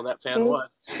powerful that fan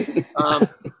was.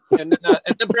 And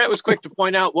then Brett was quick to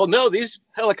point out, well, no, these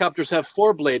helicopters have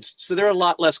 4 blades, so they're a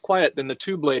lot less quiet than the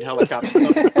 2-blade helicopters.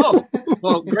 Like, oh,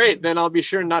 well, great. Then I'll be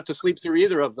sure not to sleep through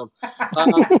either of them.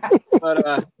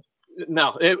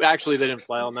 No, they didn't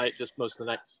fly all night, just most of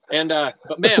the night. And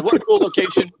but man, what a cool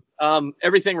location.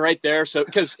 Everything right there. So,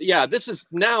 because this is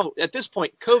now at this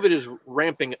point, COVID is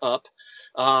ramping up.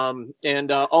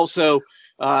 Also,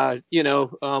 we're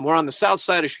on the south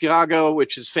side of Chicago,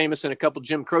 which is famous in a couple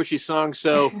Jim Croce songs.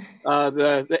 So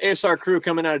the ASR crew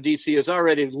coming out of DC is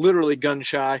already literally gun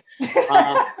shy.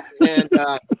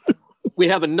 We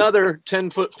have another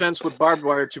 10-foot fence with barbed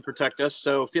wire to protect us.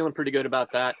 So feeling pretty good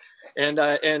about that.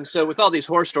 And so with all these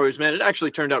horror stories, man, it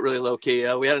actually turned out really low key.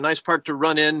 We had a nice park to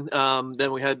run in.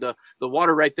 Then we had the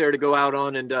water right there to go out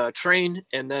on and train.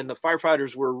 And then the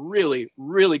firefighters were really,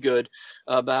 really good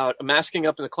about masking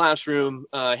up in the classroom,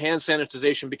 hand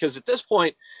sanitization, because at this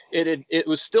point it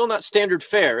was still not standard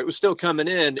fare. It was still coming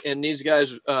in, and these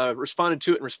guys responded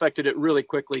to it and respected it really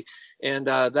quickly. And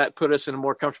that put us in a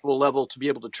more comfortable level to be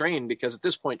able to train, because at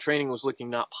this point training was looking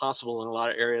not possible in a lot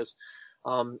of areas.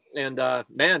 And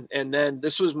then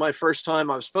this was my first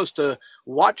time. I was supposed to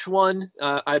watch one.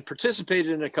 I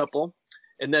participated in a couple,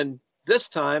 and then this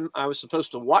time I was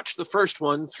supposed to watch the first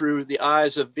one through the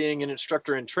eyes of being an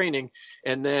instructor in training,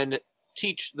 and then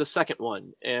teach the second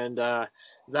one. And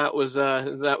that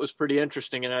was pretty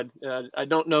interesting. And I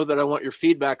don't know that I want your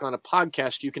feedback on a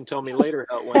podcast. You can tell me later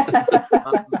how it went.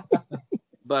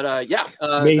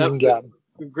 Amazing job.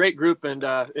 Great group and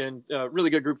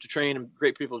really good group to train, and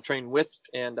great people to train with.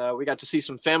 And we got to see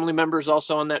some family members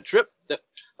also on that trip that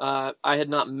I had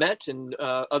not met, and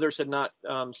others had not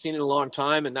seen in a long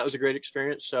time. And that was a great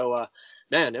experience. So,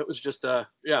 man, it was just, it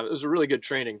was a really good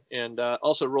training, and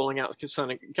also rolling out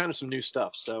kind of some new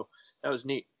stuff. So that was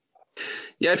neat.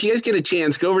 Yeah, if you guys get a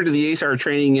chance, go over to the ASR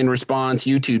Training and Response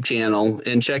YouTube channel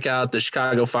and check out the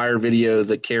Chicago Fire video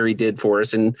that Carrie did for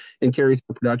us. And Carrie's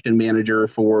the production manager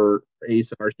for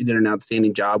ASR. She did an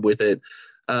outstanding job with it.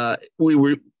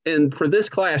 And for this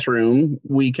classroom,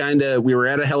 we were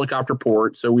at a helicopter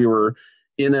port, so we were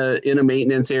in a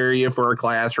maintenance area for our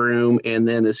classroom. And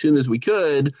then as soon as we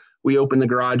could, we opened the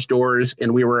garage doors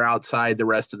and we were outside the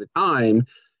rest of the time.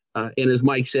 And as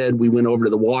Mike said, we went over to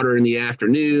the water in the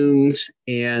afternoons,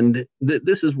 and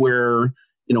this is where,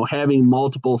 having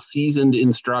multiple seasoned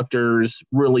instructors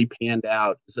really panned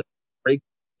out. It's a break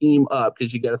team up,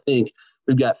 because you got to think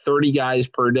we've got 30 guys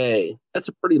per day. That's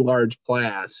a pretty large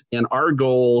class. And our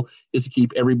goal is to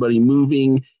keep everybody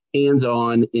moving,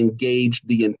 hands-on, engaged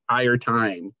the entire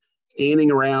time.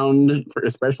 Standing around,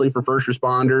 especially for first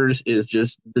responders, is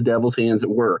just the devil's hands at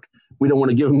work. We don't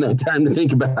want to give them that time to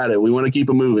think about it. We want to keep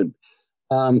them moving.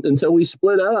 And so we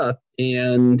split up,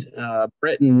 and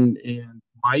Brett and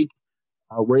Mike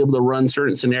were able to run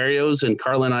certain scenarios, and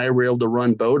Carla and I were able to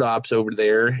run boat ops over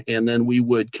there. And then we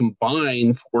would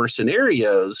combine for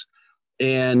scenarios.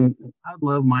 And I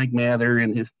love Mike Mather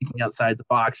and his thinking outside the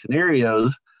box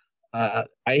scenarios. I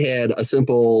had a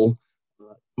simple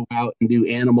go out and do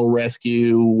animal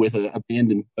rescue with an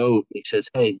abandoned boat. He says,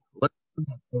 hey, let's put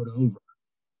that boat over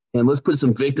and let's put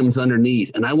some victims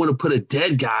underneath. And I want to put a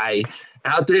dead guy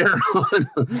out there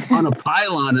on a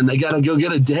pylon, and they got to go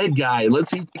get a dead guy. And let's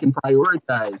see if they can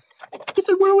prioritize. I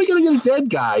said, where are we going to get a dead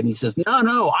guy? And he says,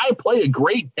 no, I play a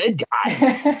great dead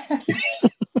guy.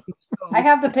 I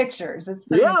have the pictures.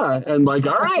 And like,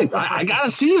 all right, I got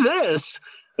to see this.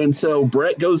 And so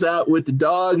Brett goes out with the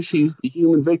dogs. He's the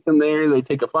human victim there. They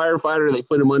take a firefighter, they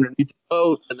put him underneath the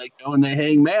boat, and they go and they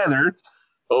hang Mather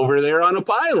over there on a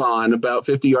pylon about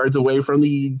 50 yards away from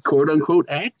the quote-unquote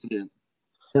accident.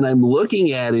 And I'm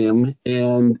looking at him,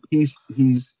 and he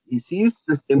sees this.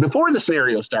 And before the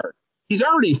scenario starts, he's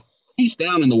already face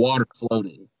down in the water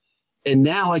floating. And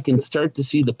now I can start to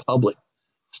see the public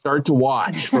start to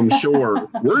watch from shore.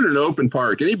 We're in an open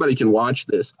park. Anybody can watch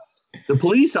this. The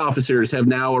police officers have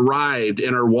now arrived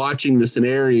and are watching the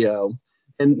scenario.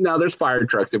 And now there's fire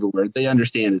trucks everywhere. They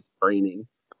understand it's raining.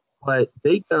 But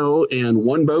they go, and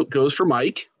one boat goes for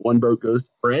Mike. One boat goes to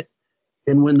Brett.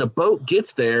 And when the boat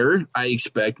gets there, I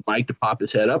expect Mike to pop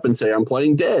his head up and say, I'm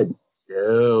playing dead.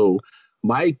 No.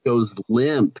 Mike goes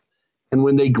limp. And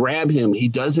when they grab him, he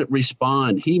doesn't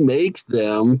respond. He makes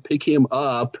them pick him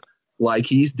up like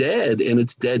he's dead, and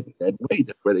it's dead weight.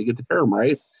 That's where they get the term,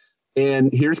 right?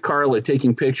 And here's Carla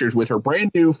taking pictures with her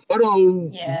brand new photo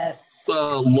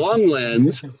long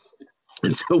lens.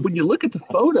 And so when you look at the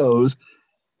photos,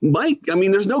 Mike, I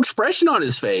mean, there's no expression on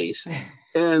his face.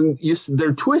 And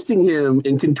they're twisting him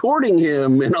and contorting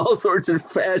him in all sorts of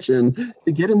fashion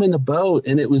to get him in the boat.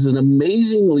 And it was an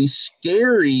amazingly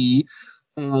scary,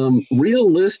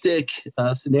 realistic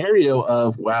scenario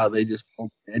of, wow, they just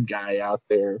pulled a dead guy out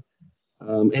there.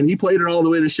 And he played it all the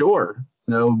way to shore.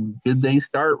 You know, did they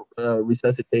start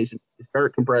resuscitation? Did they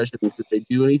start compressions? Did they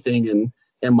do anything?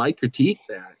 And Mike critiqued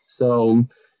that. So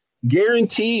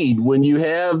guaranteed, when you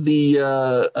have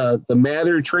the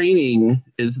Mather training,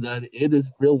 is that it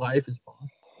is real life as possible.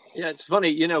 Yeah, it's funny.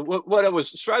 You know, what I was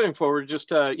striving for was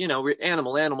just, we're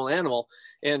animal,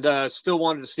 and still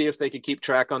wanted to see if they could keep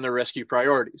track on their rescue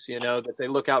priorities, you know, that they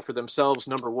look out for themselves,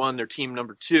 number one, their team,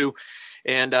 number two.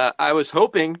 And I was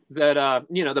hoping that,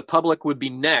 the public would be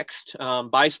next,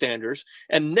 bystanders,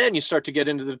 and then you start to get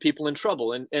into the people in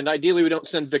trouble. And ideally, we don't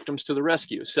send victims to the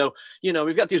rescue. So, you know,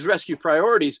 we've got these rescue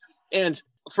priorities. And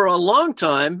for a long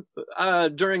time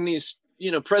during these,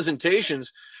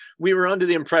 presentations, we were under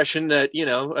the impression that,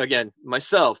 again,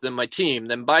 myself, then my team,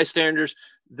 then bystanders,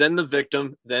 then the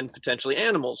victim, then potentially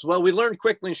animals. Well, we learned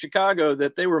quickly in Chicago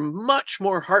that they were much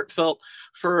more heartfelt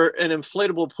for an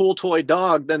inflatable pool toy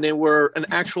dog than they were an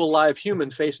actual live human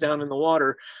face down in the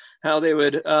water. How they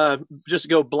would just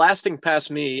go blasting past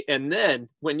me. And then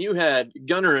when you had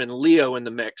Gunnar and Leo in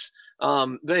the mix,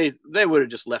 they would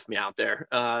have just left me out there.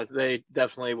 They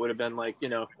definitely would have been like,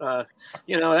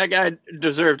 that guy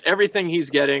deserved everything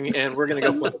he's getting, and we're going to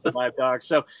go play with the live dog.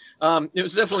 So it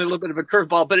was definitely a little bit of a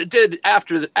curveball, but it did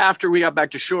after we got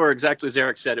back to shore, exactly as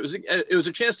Eric said, it was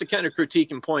a chance to kind of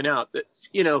critique and point out that,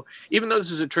 even though this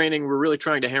is a training, we're really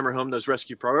trying to hammer home those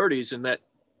rescue priorities, and that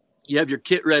you have your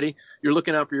kit ready, you're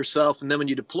looking out for yourself, and then when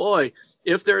you deploy,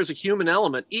 if there is a human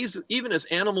element, even as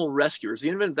animal rescuers,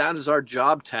 even if that is our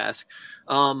job task,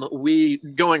 we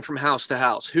going from house to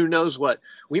house, who knows what,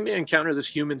 we may encounter this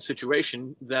human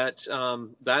situation that's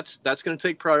going to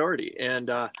take priority. And,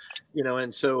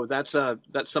 and so that's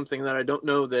something that I don't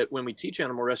know that when we teach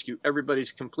animal rescue,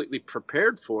 everybody's completely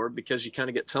prepared for, because you kind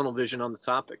of get tunnel vision on the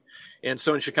topic. And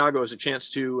so in Chicago, it was a chance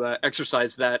to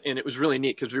exercise that. And it was really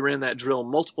neat because we ran that drill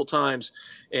multiple times,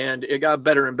 and it got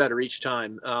better and better each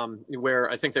time, where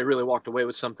I think they really walked away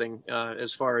with something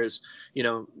as far as,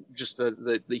 just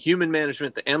the human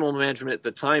management, the animal management,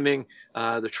 the timing,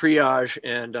 the triage.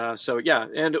 And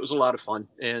and it was a lot of fun,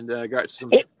 and got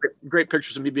some great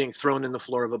pictures of me being thrown in the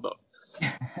floor of a boat.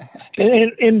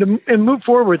 and move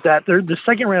forward with that. The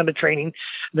second round of training,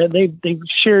 that they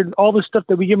shared all the stuff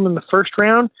that we give them in the first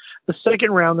round. The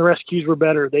second round, the rescues were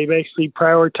better. They basically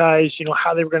prioritized,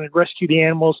 how they were going to rescue the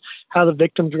animals, how the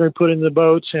victims were going to put in the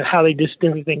boats, and how they did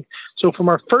everything. So from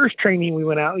our first training, we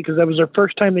went out, because that was our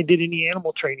first time they did any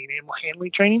animal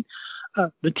handling training.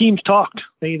 The teams talked.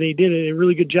 They did a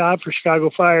really good job for Chicago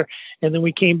Fire. And then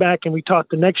we came back and we taught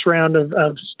the next round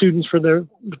of students for the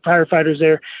firefighters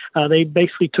there. They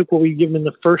basically took what we given in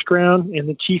the first round, and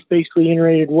the chief basically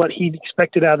iterated what he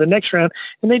expected out of the next round.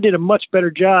 And they did a much better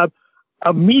job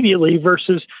immediately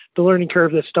versus the learning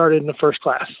curve that started in the first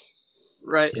class.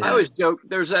 Right. Yeah. I always joke,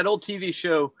 there's that old TV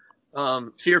show,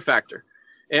 Fear Factor.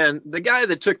 And the guy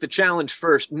that took the challenge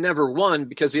first never won,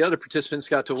 because the other participants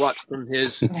got to watch from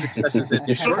his successes and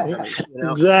his shortcomings.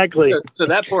 Exactly. So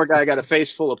that poor guy got a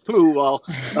face full of poo while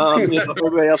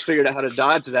everybody else figured out how to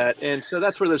dodge that. And so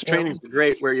that's where those trainings are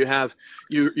great, where you have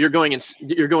you're going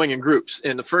in groups,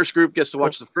 and the first group gets to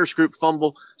watch the first group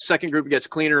fumble, second group gets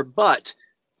cleaner, but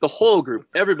the whole group,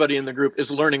 everybody in the group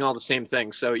is learning all the same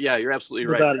things. So yeah, you're absolutely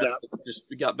right. Just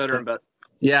got better and better.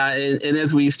 Yeah, and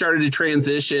as we started to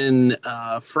transition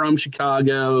from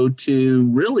Chicago to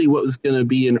really what was going to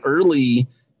be an early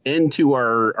end to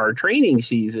our training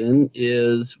season,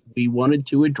 is we wanted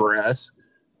to address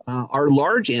our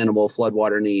large animal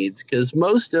floodwater needs, because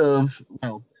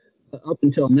up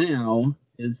until now,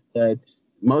 is that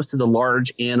most of the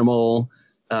large animal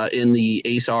in the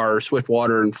ASAR,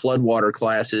 Swiftwater, and Floodwater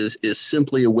classes is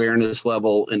simply awareness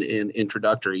level and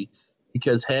introductory,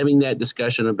 because having that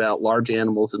discussion about large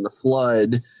animals in the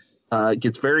flood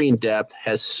gets very in-depth,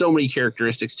 has so many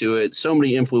characteristics to it, so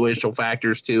many influential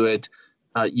factors to it.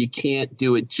 You can't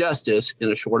do it justice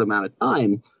in a short amount of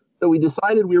time. So we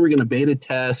decided we were going to beta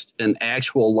test an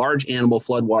actual large animal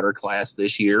floodwater class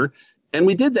this year. And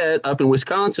we did that up in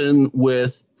Wisconsin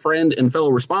with friend and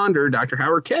fellow responder, Dr.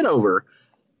 Howard Kedover.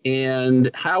 And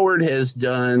Howard he's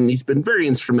been very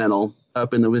instrumental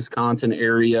up in the Wisconsin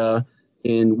area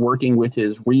in working with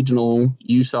his regional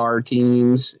USAR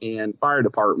teams and fire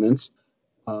departments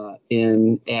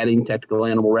in adding technical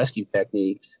animal rescue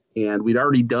techniques. And we'd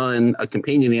already done a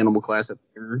companion animal class up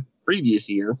there previous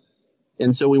year.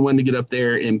 And so we wanted to get up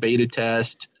there and beta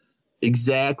test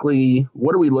exactly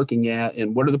what are we looking at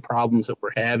and what are the problems that we're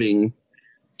having.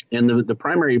 And the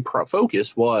primary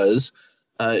focus was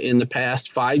in the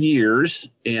past 5 years,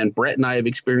 and Brett and I have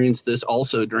experienced this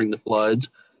also during the floods,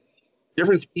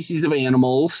 different species of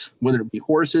animals, whether it be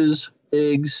horses,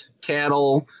 pigs,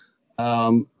 cattle,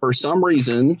 for some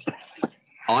reason,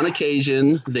 on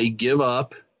occasion, they give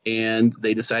up and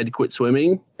they decide to quit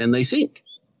swimming and they sink.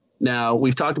 Now,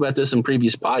 we've talked about this in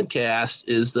previous podcasts,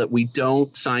 is that we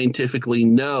don't scientifically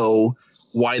know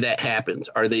why that happens.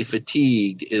 Are they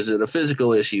fatigued? Is it a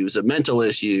physical issue? Is it a mental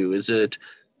issue? Is it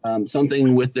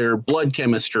something with their blood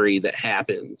chemistry that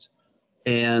happens?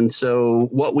 And so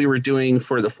what we were doing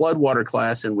for the floodwater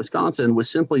class in Wisconsin was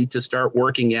simply to start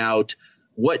working out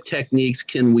what techniques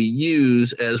can we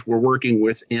use as we're working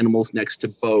with animals next to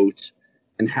boats,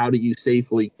 and how do you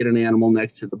safely get an animal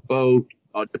next to the boat,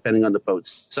 depending on the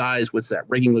boat's size, what's that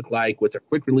rigging look like, what's our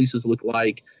quick releases look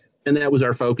like. And that was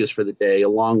our focus for the day,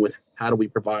 along with how do we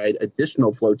provide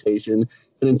additional flotation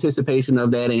in anticipation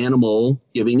of that animal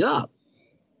giving up.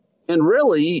 And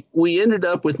really, we ended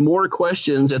up with more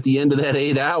questions at the end of that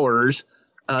 8 hours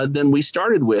than we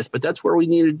started with, but that's where we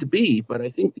needed to be. But I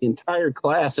think the entire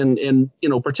class and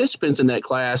participants in that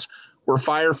class were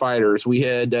firefighters. We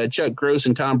had Chuck Gross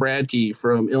and Tom Bradkey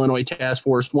from Illinois Task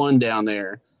Force 1 down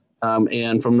there,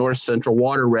 and from North Central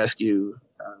Water Rescue.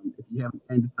 If you haven't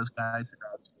trained with those guys,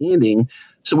 they're outstanding.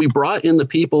 So we brought in the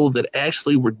people that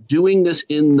actually were doing this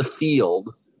in the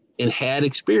field and had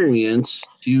experience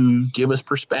to give us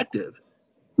perspective.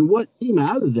 And what came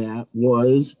out of that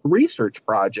was a research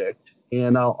project.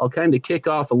 And I'll kind of kick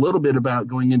off a little bit about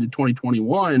going into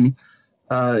 2021.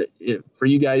 For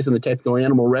you guys in the technical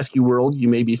animal rescue world, you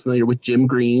may be familiar with Jim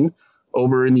Green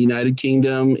over in the United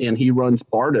Kingdom, and he runs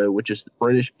BARDA, which is the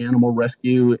British Animal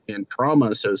Rescue and Trauma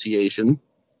Association.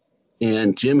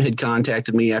 And Jim had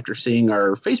contacted me after seeing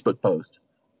our Facebook post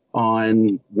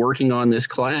on working on this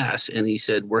class, and he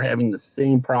said, we're having the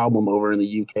same problem over in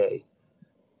the UK.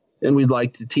 And we'd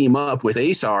like to team up with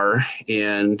ASAR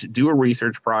and do a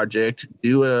research project,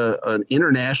 do an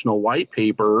international white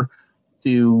paper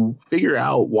to figure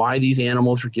out why these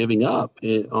animals are giving up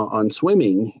on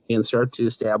swimming and start to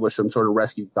establish some sort of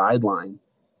rescue guideline.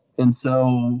 And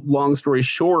so, long story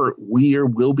short,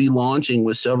 we'll be launching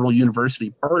with several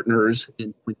university partners in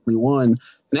 2021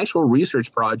 an actual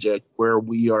research project where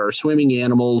we are swimming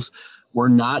animals. We're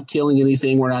not killing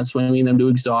anything. We're not swimming them to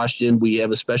exhaustion. We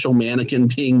have a special mannequin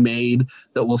being made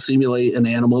that will simulate an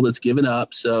animal that's given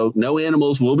up. So no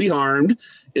animals will be harmed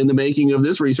in the making of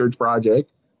this research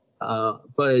project.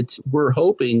 But we're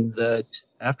hoping that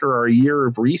after our year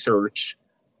of research,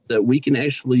 that we can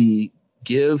actually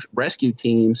give rescue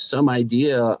teams some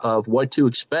idea of what to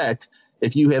expect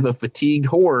if you have a fatigued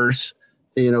horse,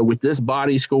 with this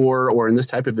body score or in this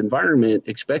type of environment.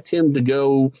 Expect him to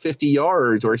go 50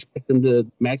 yards or expect him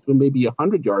to maximum maybe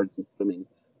 100 yards in swimming.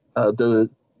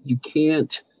 You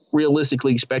can't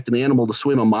realistically expect an animal to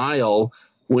swim a mile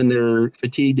when they're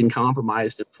fatigued and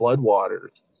compromised in floodwaters.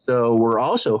 So we're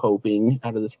also hoping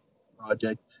out of this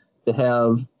project to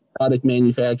have product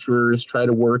manufacturers try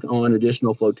to work on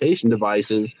additional flotation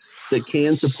devices that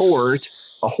can support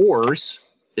a horse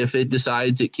if it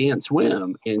decides it can't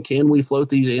swim. And can we float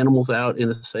these animals out in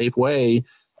a safe way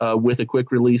with a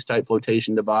quick release type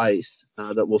flotation device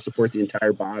that will support the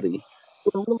entire body?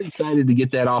 We're really excited to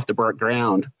get that off the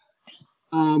ground.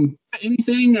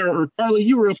 Anything, or Carly,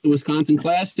 you were up the Wisconsin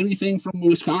class. Anything from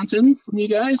Wisconsin from you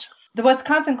guys? The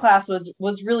Wisconsin class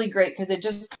was really great because it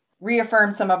just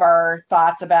reaffirmed some of our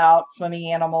thoughts about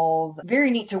swimming animals.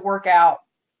 Very neat to work out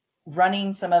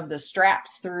running some of the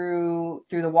straps through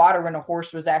the water when a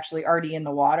horse was actually already in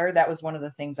the water. That was one of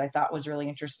the things I thought was really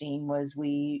interesting, was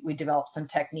we developed some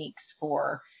techniques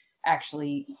for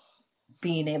actually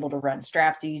being able to run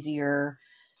straps easier.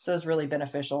 So it's really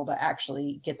beneficial to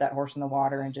actually get that horse in the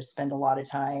water and just spend a lot of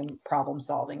time problem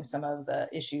solving some of the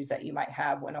issues that you might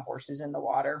have when a horse is in the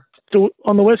water. So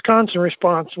on the Wisconsin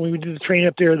response, when we did the training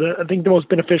up there, I think the most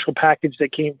beneficial package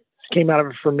that came out of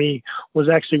it for me was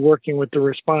actually working with the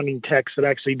responding techs that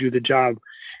actually do the job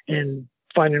and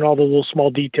finding all the little small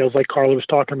details like Carla was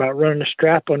talking about, running a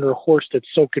strap under a horse that's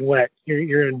soaking wet.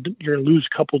 You're going to lose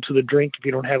couple to the drink if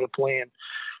you don't have a plan.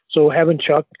 So having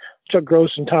Chuck Chuck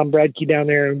Gross and Tom Bradkey down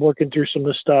there and working through some of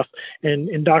the stuff,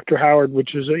 and Dr. Howard,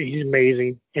 he's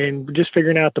amazing, and just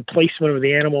figuring out the placement of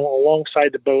the animal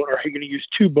alongside the boat. Are you going to use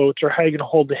two boats, or how are you going to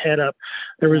hold the head up?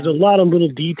 There was a lot of little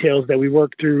details that we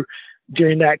worked through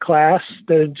during that class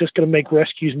that are just going to make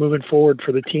rescues moving forward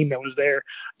for the team that was there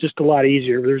just a lot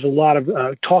easier. There's a lot of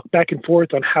talk back and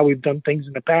forth on how we've done things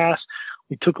in the past.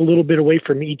 We took a little bit away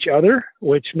from each other,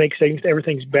 which makes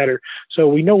everything's better. So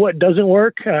we know what doesn't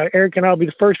work. Eric and I'll be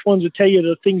the first ones to tell you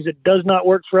the things that does not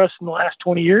work for us in the last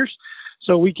 20 years.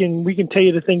 So we can tell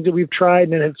you the things that we've tried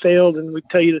and have failed, and we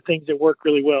tell you the things that work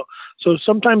really well. So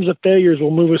sometimes the failures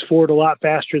will move us forward a lot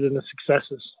faster than the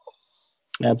successes.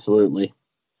 Absolutely.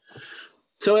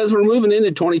 So as we're moving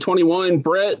into 2021,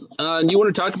 Brett, you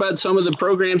want to talk about some of the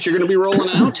programs you're going to be rolling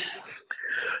out?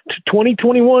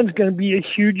 2021 is going to be a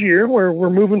huge year where we're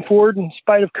moving forward in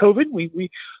spite of COVID.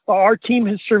 Our team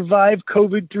has survived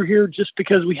COVID through here just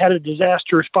because we had a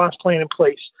disaster response plan in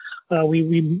place.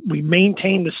 We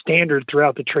maintained the standard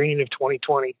throughout the training of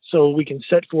 2020, so we can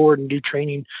set forward and do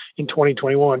training in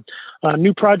 2021.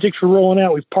 New projects we're rolling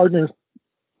out. We've partnered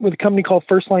with a company called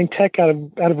First Line Tech out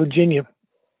of Virginia.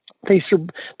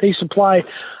 They supply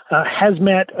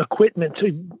hazmat equipment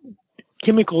to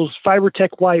chemicals, FiberTech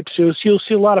wipes. So you'll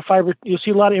see a lot of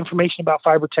information about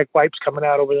FiberTech wipes coming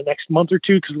out over the next month or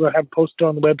two, because we're going to have them posted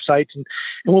on the websites, and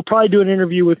we'll probably do an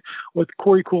interview with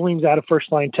Corey Coolings out of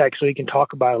First Line Tech so he can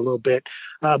talk about it a little bit.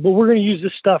 But we're going to use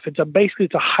this stuff. It's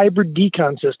a hybrid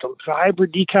decon system. So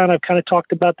hybrid decon, I've kind of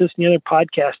talked about this in the other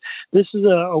podcast. This is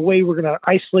a way we're going to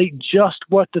isolate just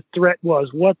what the threat was,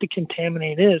 what the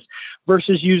contaminant is,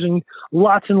 versus using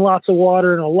lots and lots of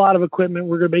water and a lot of equipment.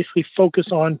 We're going to basically focus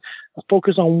on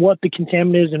what the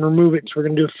contaminant is and remove it. So we're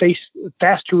going to do a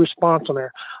faster response on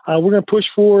there. We're going to push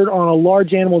forward on a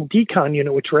large animal decon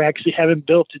unit, which we're actually having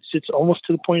built. It's almost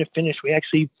to the point of finish. We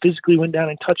actually physically went down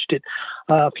and touched it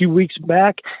a few weeks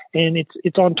back, and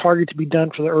it's on target to be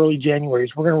done for the early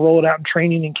January. We're going to roll it out in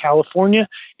training in California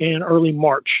in early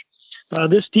March.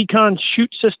 This decon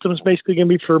chute system is basically going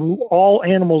to be for all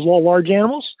animals, all large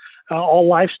animals, all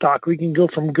livestock. We can go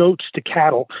from goats to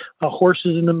cattle,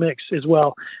 horses in the mix as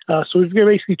well. So we're going to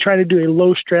basically try to do a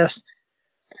low stress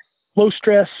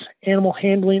animal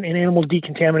handling and animal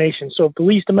decontamination. So if the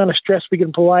least amount of stress we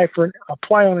can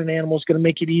apply on an animal is going to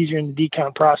make it easier in the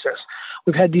decon process.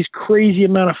 We've had these crazy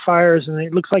amount of fires, and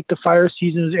it looks like the fire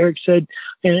season, as Eric said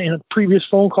in a previous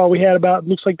phone call we had about, it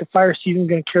looks like the fire season is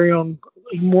going to carry on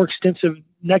more extensive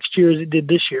next year as it did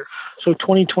this year. So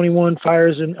 2021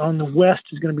 fires on the west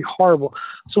is going to be horrible.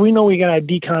 So we know we got to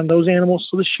decon those animals.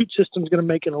 So the chute system is going to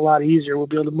make it a lot easier. We'll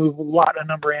be able to move a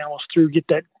number of animals through, get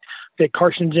that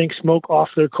carcinogenic smoke off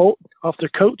their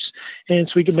coats, and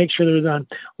so we can make sure they're done.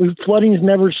 Flooding has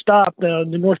never stopped. The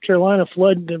North Carolina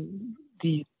flood,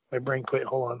 my brain quit.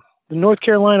 Hold on. The North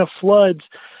Carolina floods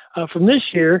from this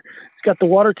year, it's got the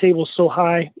water table so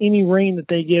high, any rain that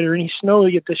they get or any snow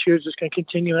they get this year is just going to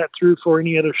continue that through for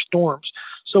any other storms.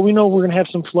 So we know we're going to have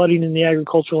some flooding in the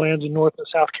agricultural lands in North and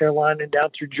South Carolina and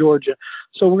down through Georgia.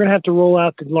 So we're going to have to roll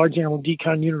out the large animal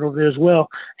decon unit over there as well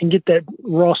and get that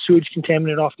raw sewage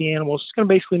contaminant off the animals. It's going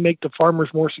to basically make the farmers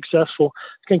more successful.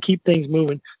 It's going to keep things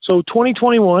moving. So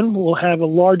 2021, we'll have a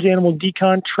large animal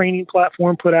decon training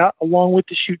platform put out along with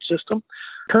the chute system.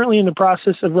 Currently in the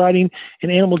process of writing an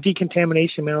animal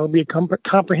decontamination manual. It'll be a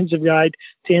comprehensive guide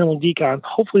to animal decon.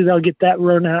 Hopefully they'll get that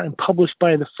run out and published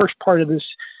by the first part of this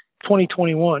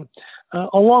 2021.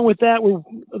 Along with that,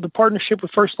 the partnership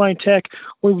with First Line Tech,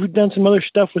 we've done some other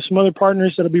stuff with some other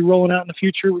partners that'll be rolling out in the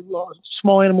future.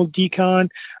 Small animal decon.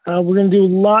 We're going to do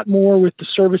a lot more with the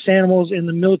service animals and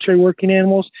the military working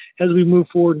animals as we move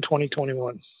forward in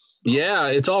 2021. Yeah,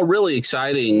 it's all really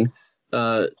exciting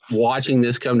watching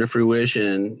this come to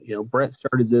fruition. Brett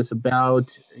started this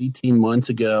about 18 months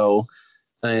ago,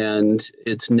 and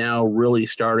it's now really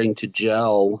starting to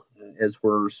gel as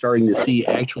we're starting to see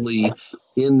actually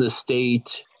in the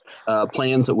state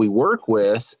plans that we work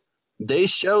with, they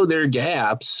show their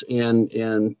gaps, and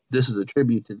this is a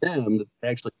tribute to them that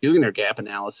they're actually doing their gap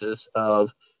analysis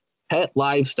of pet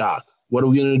livestock. What are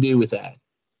we going to do with that?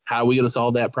 How are we going to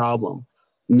solve that problem?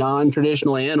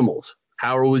 Non-traditional animals.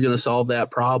 How are we going to solve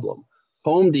that problem?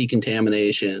 Home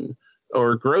decontamination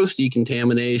or gross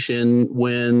decontamination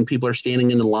when people are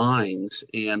standing in the lines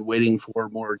and waiting for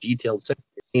more detailed sector.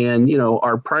 And,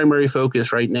 our primary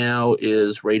focus right now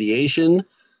is radiation,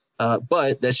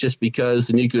 but that's just because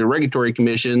the Nuclear Regulatory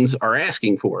Commissions are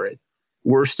asking for it.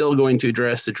 We're still going to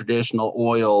address the traditional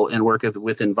oil and work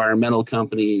with environmental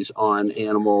companies on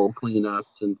animal cleanups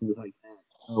and things like that.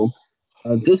 So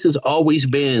this has always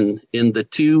been in the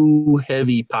too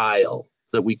heavy pile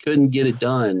that we couldn't get it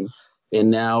done.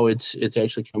 and now it's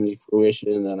actually coming to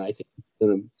fruition, and I think it's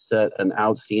going to set an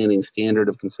outstanding standard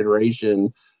of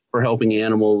consideration for helping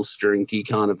animals during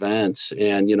decon events.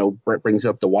 And, Brett brings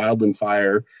up the Wildland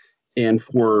fire, and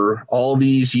for all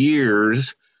these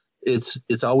years,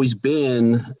 it's always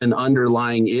been an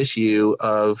underlying issue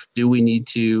of, do we need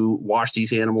to wash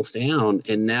these animals down?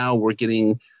 And now we're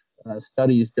getting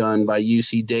studies done by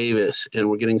UC Davis, and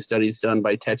we're getting studies done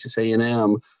by Texas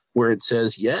A&M, where it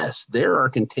says, yes, there are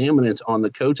contaminants on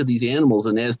the coats of these animals,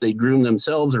 and as they groom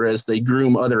themselves or as they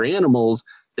groom other animals,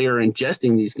 they are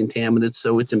ingesting these contaminants.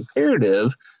 So it's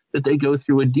imperative that they go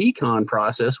through a decon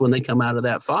process when they come out of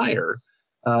that fire.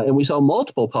 And we saw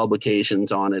multiple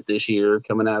publications on it this year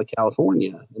coming out of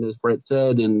California. And as Brett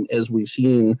said, and as we've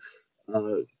seen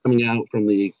coming out from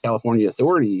the California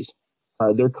authorities,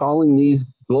 they're calling these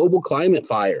global climate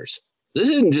fires. This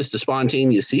isn't just a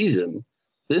spontaneous season.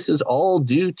 This is all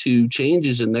due to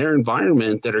changes in their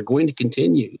environment that are going to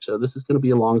continue. So this is going to be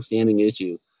a longstanding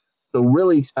issue. So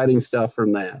really exciting stuff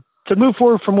from that. To move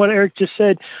forward from what Eric just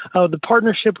said, the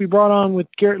partnership we brought on with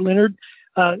Garrett Leonard,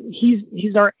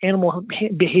 he's our animal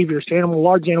behaviorist,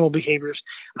 large animal behaviors.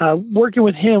 Working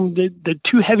with him, the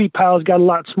too heavy piles got a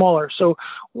lot smaller. So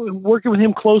working with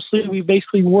him closely, we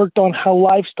basically worked on how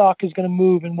livestock is going to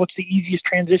move and what's the easiest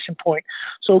transition point.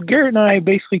 So Garrett and I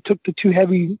basically took the too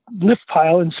heavy lift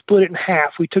pile and split it in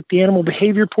half. We took the animal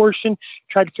behavior portion,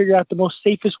 tried to figure out the most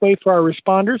safest way for our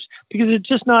responders, because it's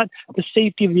just not the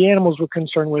safety of the animals we're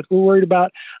concerned with. We're worried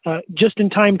about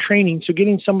just-in-time training. So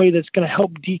getting somebody that's going to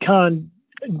help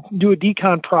do a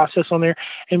decon process on there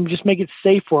and just make it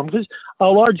safe for them, because a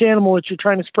large animal that you're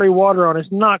trying to spray water on is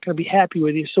not going to be happy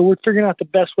with you. So we're figuring out the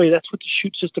best way. That's what the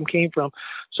chute system came from.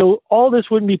 So all this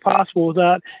wouldn't be possible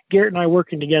without Garrett and I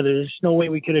working together. There's no way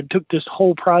we could have took this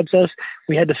whole process.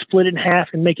 We had to split it in half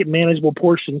and make it manageable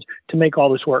portions to make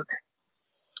all this work.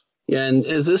 Yeah, and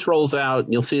as this rolls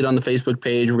out, you'll see it on the Facebook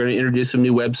page. We're going to introduce some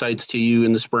new websites to you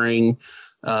in the spring.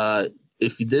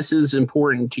 If this is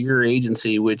important to your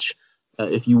agency, which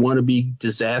if you want to be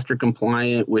disaster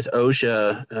compliant with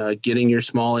OSHA, getting your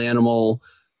small animal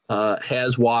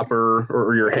HAZWOPER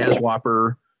or your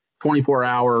HAZWOPER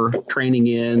 24-hour training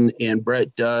in, and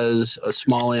Brett does a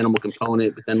small animal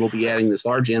component, but then we'll be adding this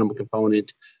large animal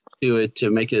component to it to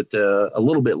make it a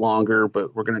little bit longer,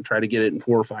 but we're going to try to get it in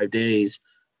 4 or 5 days.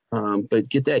 But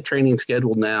get that training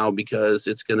scheduled now, because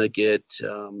it's going to get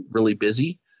really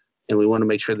busy, and we want to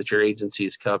make sure that your agency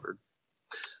is covered.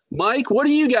 Mike, what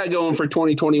do you got going for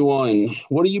 2021?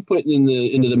 What are you putting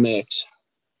into the mix?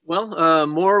 Well,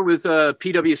 more with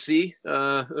PWC,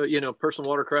 personal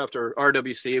watercraft, or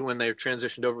RWC, when they've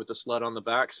transitioned over with the sled on the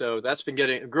back. So that's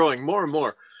been growing more and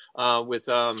more with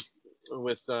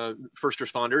first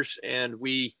responders, and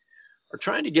we are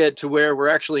trying to get to where we're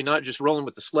actually not just rolling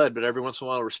with the sled, but every once in a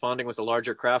while responding with a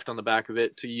larger craft on the back of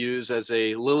it to use as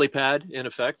a lily pad, in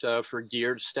effect, for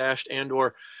gear stashed, and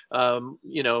or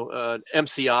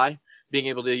MCI, being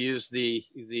able to use the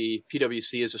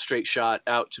PWC as a straight shot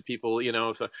out to people. When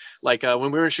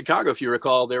we were in Chicago, if you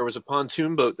recall, there was a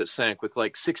pontoon boat that sank with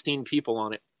like 16 people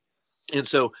on it. And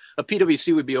so a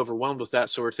PWC would be overwhelmed with that.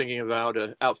 So we're thinking about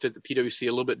outfit the PWC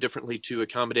a little bit differently to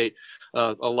accommodate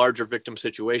a larger victim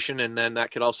situation. And then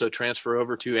that could also transfer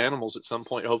over to animals at some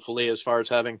point, hopefully, as far as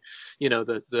having,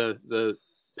 the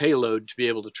payload to be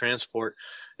able to transport.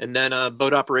 And then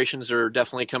boat operations are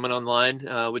definitely coming online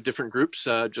with different groups.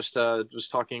 Was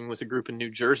talking with a group in New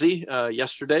Jersey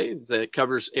yesterday that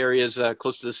covers areas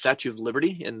close to the Statue of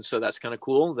Liberty. And so that's kind of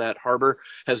cool. That harbor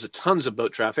has tons of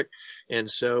boat traffic. And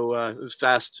so it was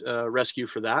fast rescue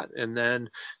for that. And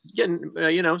then getting,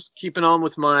 keeping on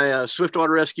with my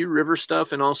Swiftwater Rescue river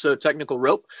stuff, and also technical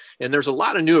rope. And there's a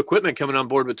lot of new equipment coming on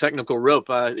board with technical rope.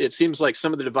 It seems like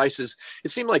some of the devices, it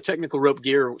seemed like technical rope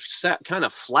gear sat kind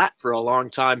of flat for a long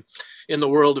time in the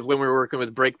world of when we were working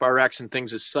with brake bar racks and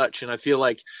things as such. And I feel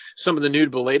like some of the new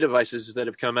belay devices that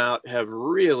have come out have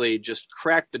really just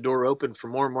cracked the door open for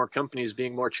more and more companies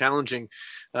being more challenging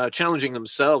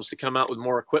themselves to come out with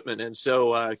more equipment. And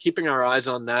so keeping our eyes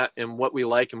on that and what we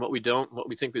like and what we don't, what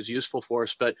we think is useful for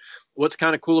us. But what's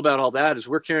kind of cool about all that is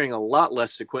we're carrying a lot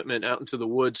less equipment out into the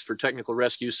woods for technical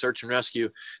rescue, search and rescue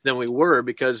than we were,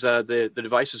 because the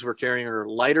devices we're carrying are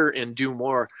lighter and do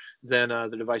more than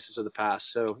the devices of the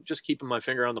past. So just keeping my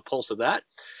finger on the pulse of that,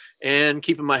 and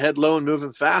keeping my head low and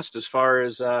moving fast as far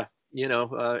as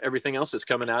everything else that's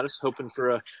coming at us. Hoping for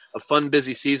a fun,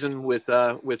 busy season with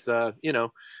the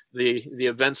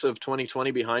events of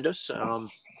 2020 behind us.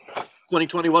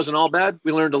 2020 wasn't all bad.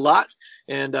 We learned a lot,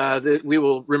 and we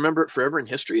will remember it forever in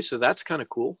history. So that's kind of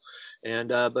cool. And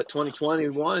but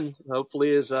 2021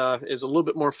 hopefully is a little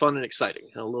bit more fun and exciting,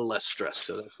 a little less stress.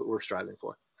 So that's what we're striving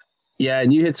for. Yeah,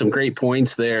 and you hit some great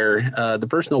points there. The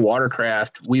personal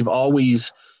watercraft, we've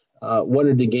always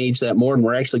wanted to gauge that more, and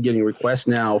we're actually getting requests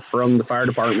now from the fire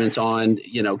departments on,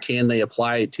 can they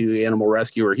apply it to animal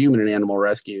rescue or human and animal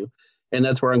rescue? And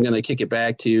that's where I'm going to kick it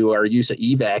back to our use of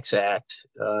EVACS Act,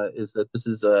 is that this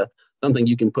is something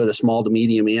you can put a small to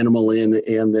medium animal in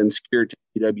and then secure it to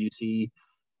PWC.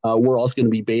 We're also going to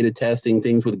be beta testing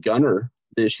things with Gunner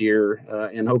this year,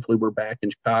 and hopefully we're back in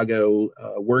Chicago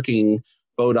working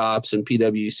boat ops and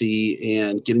PWC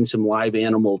and getting some live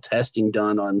animal testing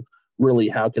done on really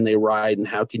how can they ride and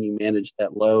how can you manage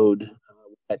that load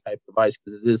with that type of device,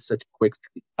 because it is such a quick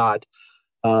shot.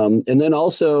 And then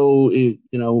also,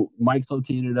 Mike's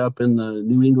located up in the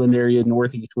New England area,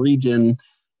 Northeast region.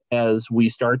 As we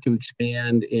start to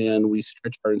expand and we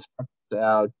stretch our instructors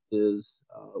out,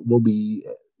 we'll be,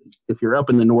 if you're up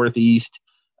in the Northeast,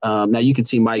 now you can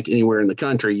see Mike anywhere in the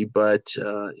country, but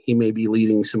he may be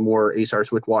leading some more ASAR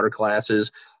Swiftwater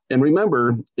classes. And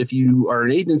remember, if you are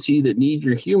an agency that needs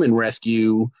your human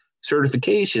rescue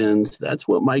certifications, that's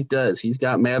what Mike does. He's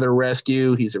got Mather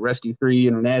Rescue. He's a Rescue 3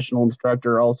 International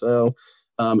instructor also.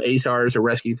 ASAR is a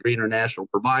Rescue 3 International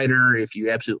provider if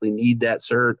you absolutely need that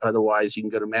cert. Otherwise, you can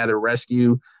go to Mather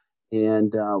Rescue.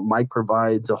 And Mike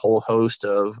provides a whole host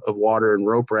of water and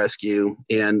rope rescue.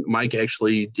 And Mike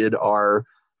actually did our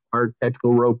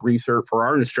technical rope research for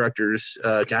our instructors.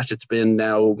 It's been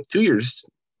now 2 years.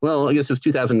 Well, I guess it was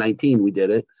 2019 we did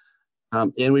it.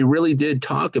 And we really did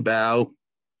talk about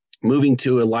moving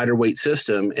to a lighter weight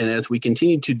system. And as we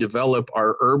continue to develop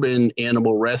our urban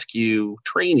animal rescue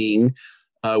training,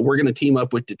 we're going to team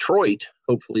up with Detroit,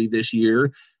 hopefully this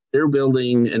year. They're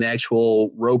building an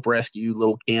actual rope rescue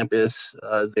little campus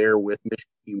there with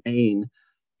Michigan Humane.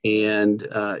 And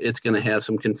it's going to have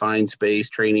some confined space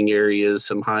training areas,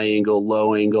 some high angle,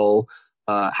 low angle,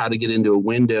 how to get into a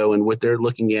window. And what they're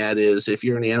looking at is, if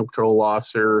you're an animal control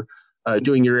officer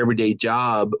doing your everyday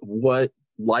job, what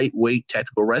lightweight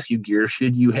technical rescue gear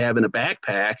should you have in a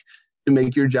backpack to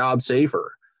make your job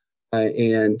safer?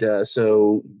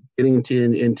 So getting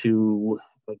into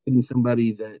getting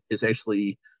somebody that is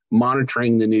actually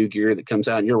monitoring the new gear that comes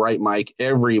out. And you're right, Mike,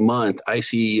 every month I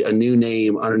see a new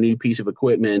name on a new piece of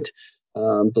equipment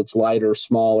that's lighter,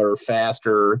 smaller,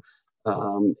 faster.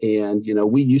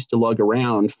 We used to lug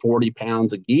around 40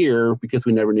 pounds of gear because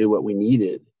we never knew what we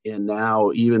needed. And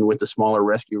now, even with the smaller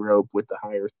rescue rope with the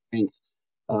higher strength,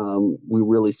 we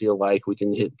really feel like we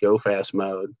can hit go fast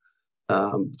mode.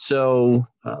 So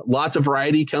lots of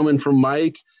variety coming from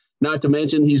Mike. Not to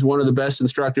mention, he's one of the best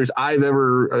instructors I've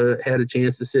ever had a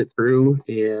chance to sit through.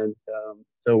 And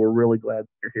so we're really glad that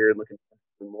you're here and looking forward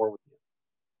to more with you.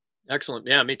 Excellent.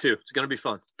 Yeah, me too. It's going to be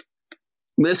fun.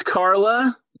 Miss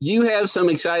Carla, you have some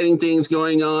exciting things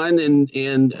going on.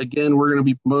 And again, we're going to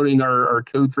be promoting our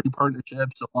Code 3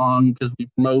 partnerships along, because we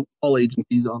promote all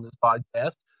agencies on this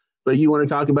podcast. But you want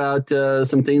to talk about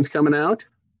some things coming out?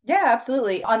 Yeah,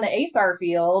 absolutely. On the ASAR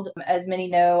field, as many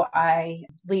know, I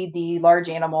lead the large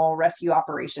animal rescue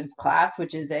operations class,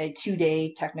 which is a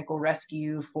 2-day technical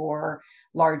rescue for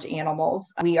large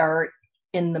animals. We are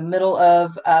in the middle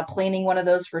of planning one of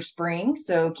those for spring.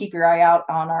 So keep your eye out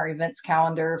on our events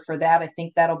calendar for that. I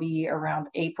think that'll be around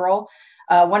April.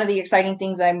 One of the exciting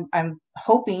things I'm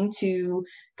hoping to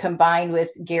combine with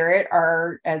Garrett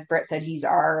as Brett said, he's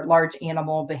our large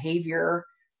animal behavior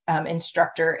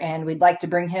instructor, and we'd like to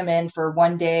bring him in for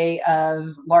 1 day of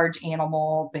large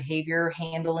animal behavior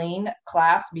handling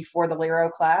class before the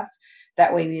LARO class.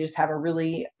 That way we just have a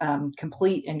really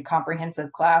complete and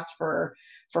comprehensive class for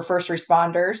first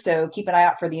responders. So keep an eye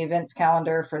out for the events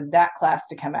calendar for that class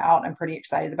to come out. I'm pretty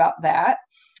excited about that.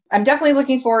 I'm definitely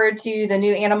looking forward to the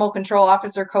new Animal Control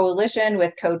Officer Coalition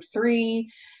with Code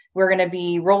 3. We're going to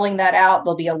be rolling that out.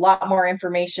 There'll be a lot more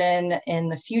information in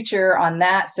the future on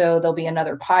that. So there'll be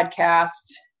another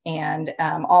podcast, and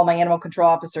all my animal control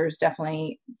officers,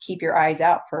 definitely keep your eyes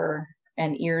out for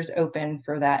and ears open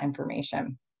for that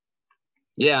information.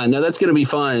 Yeah, no, that's going to be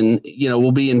fun.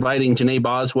 We'll be inviting Janae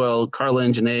Boswell. Carla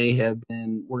and Janae have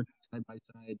been working side by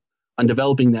side on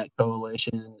developing that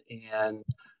coalition, and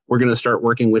we're going to start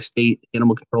working with state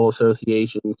animal control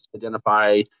associations to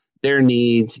identify their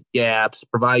needs, gaps,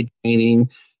 provide training.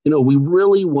 We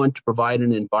really want to provide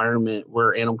an environment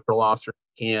where animal control officers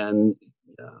can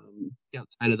get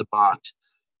outside of the box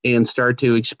and start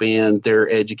to expand their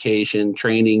education,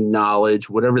 training, knowledge,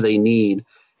 whatever they need.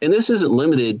 And this isn't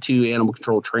limited to animal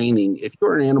control training. If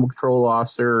you're an animal control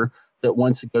officer that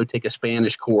wants to go take a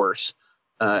Spanish course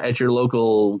at your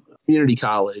local community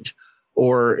college,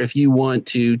 or if you want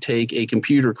to take a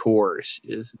computer course,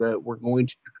 is that we're going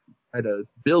to try to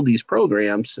build these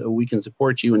programs so we can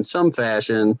support you in some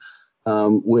fashion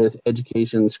with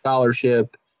education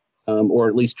scholarship or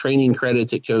at least training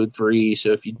credits at Code 3.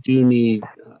 So if you do need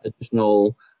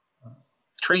additional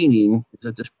training,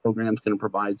 that this program is going to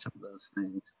provide some of those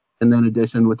things. And then in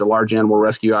addition, with the large animal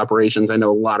rescue operations, I know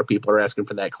a lot of people are asking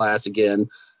for that class again.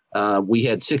 We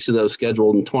had 6 of those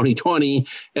scheduled in 2020,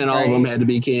 and all of them had to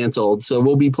be canceled. So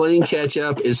we'll be playing catch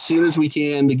up as soon as we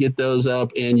can to get those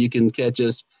up, and you can catch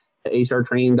us at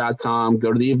asrtraining.com,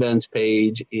 go to the events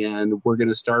page, and we're going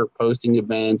to start posting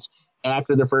events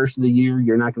after the first of the year.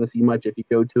 You're not going to see much if you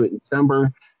go to it in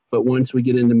December, but once we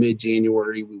get into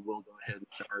mid-January, we will go ahead and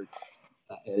start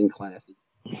adding classes.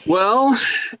 Well,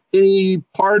 any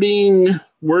parting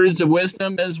words of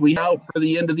wisdom as we out for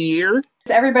the end of the year?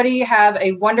 Everybody have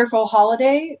a wonderful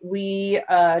holiday. We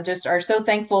just are so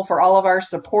thankful for all of our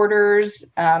supporters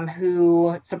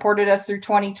who supported us through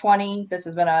 2020. This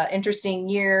has been an interesting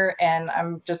year, and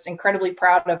I'm just incredibly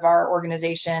proud of our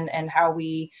organization and how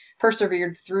we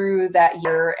persevered through that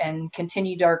year and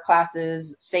continued our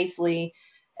classes safely.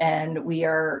 And we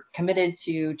are committed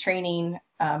to training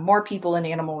more people in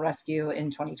animal rescue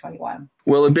in 2021.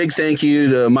 Well, a big thank you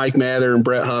to Mike Mather and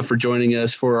Brett Huff for joining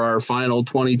us for our final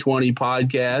 2020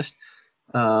 podcast.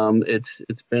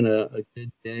 It's been a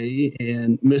good day.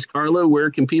 And Miss Carla, where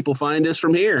can people find us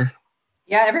from here?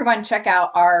 Yeah, everyone check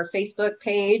out our Facebook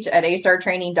page at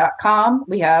asrtraining.com.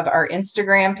 We have our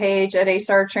Instagram page at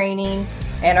asrtraining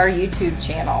and our YouTube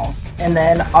channel. And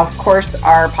then, of course,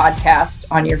 our podcast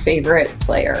on your favorite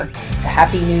player.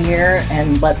 Happy New Year,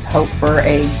 and let's hope for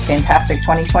a fantastic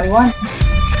 2021.